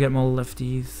 Ferrothorn's gonna get more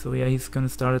lefties. So yeah, he's gonna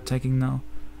start attacking now.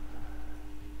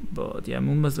 But yeah,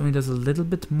 Moonburst only does a little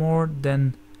bit more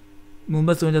than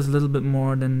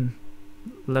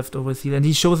leftover seal, and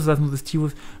he shows us that with his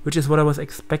T-Wolf, which is what I was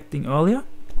expecting earlier,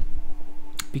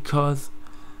 because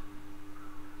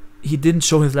he didn't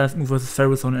show his last move versus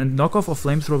Ferrothorn, and Knockoff or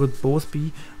Flamethrower would both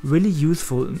be really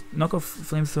useful. Knockoff,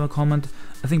 Flamethrower, Comment,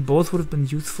 I think both would have been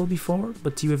useful before,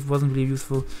 but T-Wave wasn't really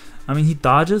useful. I mean, he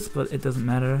dodges, but it doesn't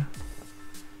matter.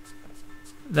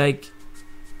 Like,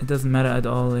 it doesn't matter at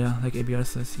all, yeah, like ABR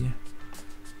says here.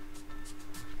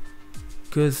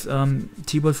 because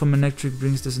T-Bot from Electric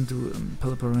brings this into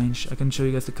Pelipper range. I can show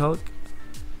you guys the calc.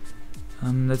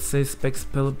 Let's say specs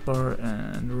Pelipper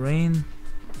and Rain.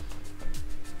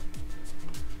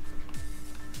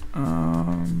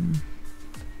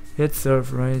 He had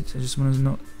Surf, right? I just want to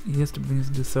know, he has to bring us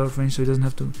into Surf range so he doesn't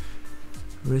have to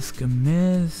risk a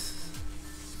miss.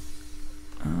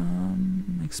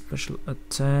 Make special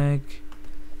attack.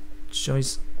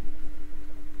 Choice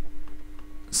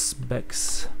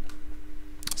specs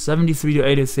 73 to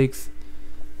 86.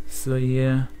 So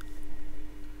yeah,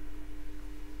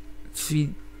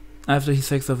 after he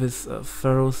sacks off his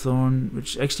Ferrothorn,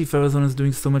 which actually Ferrothorn is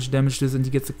doing so much damage to this, and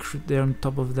he gets a crit there on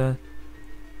top of that.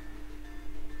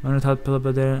 100 health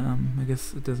Pelipper there. I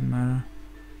guess it doesn't matter.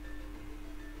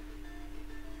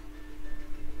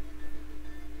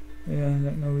 Yeah,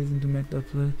 like no reason to make that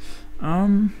play.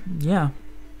 Yeah.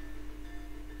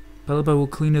 Pelipper will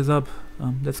clean this up.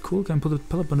 That's cool. Can put a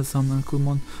Pelipper on the summon. Cool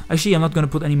mon. Actually, I'm not gonna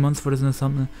put any mons for this in the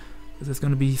summon. There's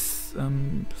gonna be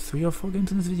 3 or 4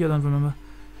 games in this video. I don't remember.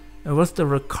 There was the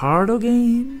Ricardo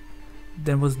game.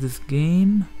 There was this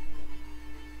game.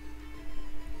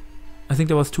 I think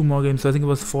there was 2 more games. So I think it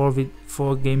was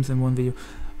 4 games in one video.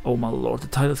 Oh my lord, the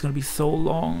title is gonna be so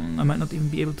long. I might not even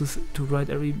be able to write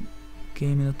every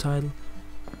game in the title,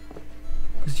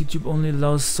 because YouTube only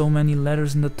allows so many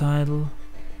letters in the title.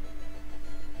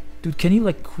 Dude, can you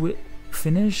like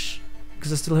finish?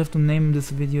 Because I still have to name this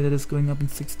video that is going up in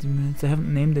 60 minutes. I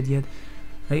haven't named it yet.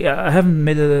 I haven't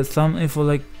made a thumbnail for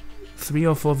like 3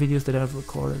 or 4 videos that I've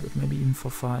recorded, but maybe even for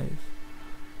 5.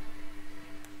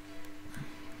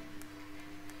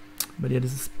 But yeah,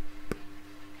 this is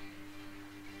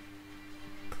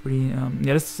pretty,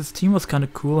 yeah, this team was kind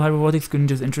of cool. Hypervotics couldn't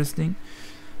just interesting.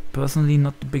 Personally,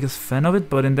 not the biggest fan of it,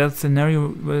 but in that scenario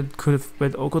where it could have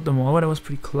went Okot them over, that was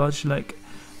pretty clutch. Like,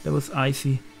 that was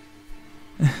icy.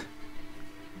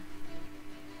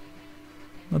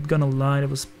 Not gonna lie, that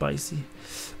was spicy.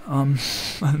 I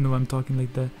don't know why I'm talking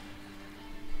like that.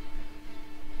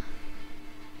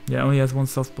 Yeah, only has 1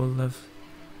 softball left.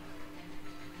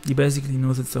 He basically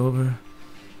knows it's over.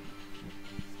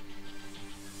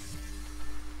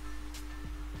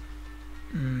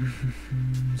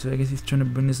 So I guess he's trying to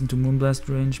bring this into Moonblast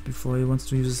range before he wants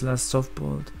to use his last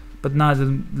softball. But nah, the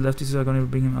lefties are gonna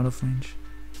bring him out of range.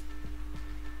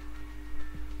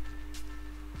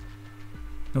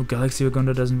 No,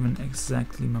 Gidal+Gondra doesn't win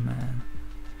exactly, my man.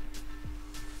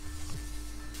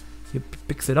 He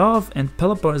picks it off, and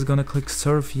Pelipper is gonna click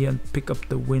Surf here and pick up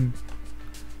the win.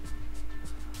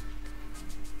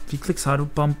 If he clicks Hydro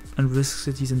Pump and risks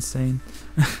it, he's insane.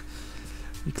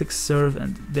 He clicks Surf,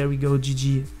 and there we go,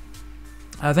 GG.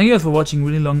 Thank you guys for watching.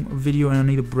 Really long video, and I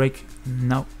need a break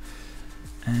now.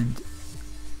 And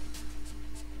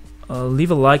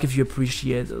leave a like if you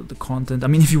appreciate the content. I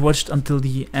mean, if you watched until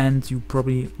the end, you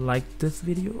probably liked this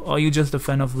video, or you're just a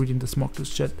fan of reading the SMOU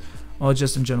chat, or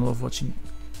just in general of watching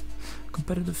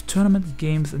competitive tournament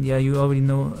games. And yeah, you already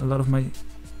know a lot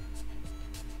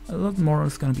more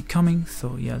is gonna be coming.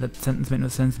 So yeah, that sentence made no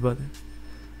sense, but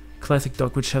classic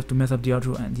dog which have to mess up the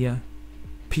outro. And yeah,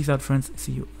 peace out, friends.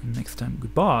 See you next time.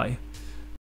 Goodbye.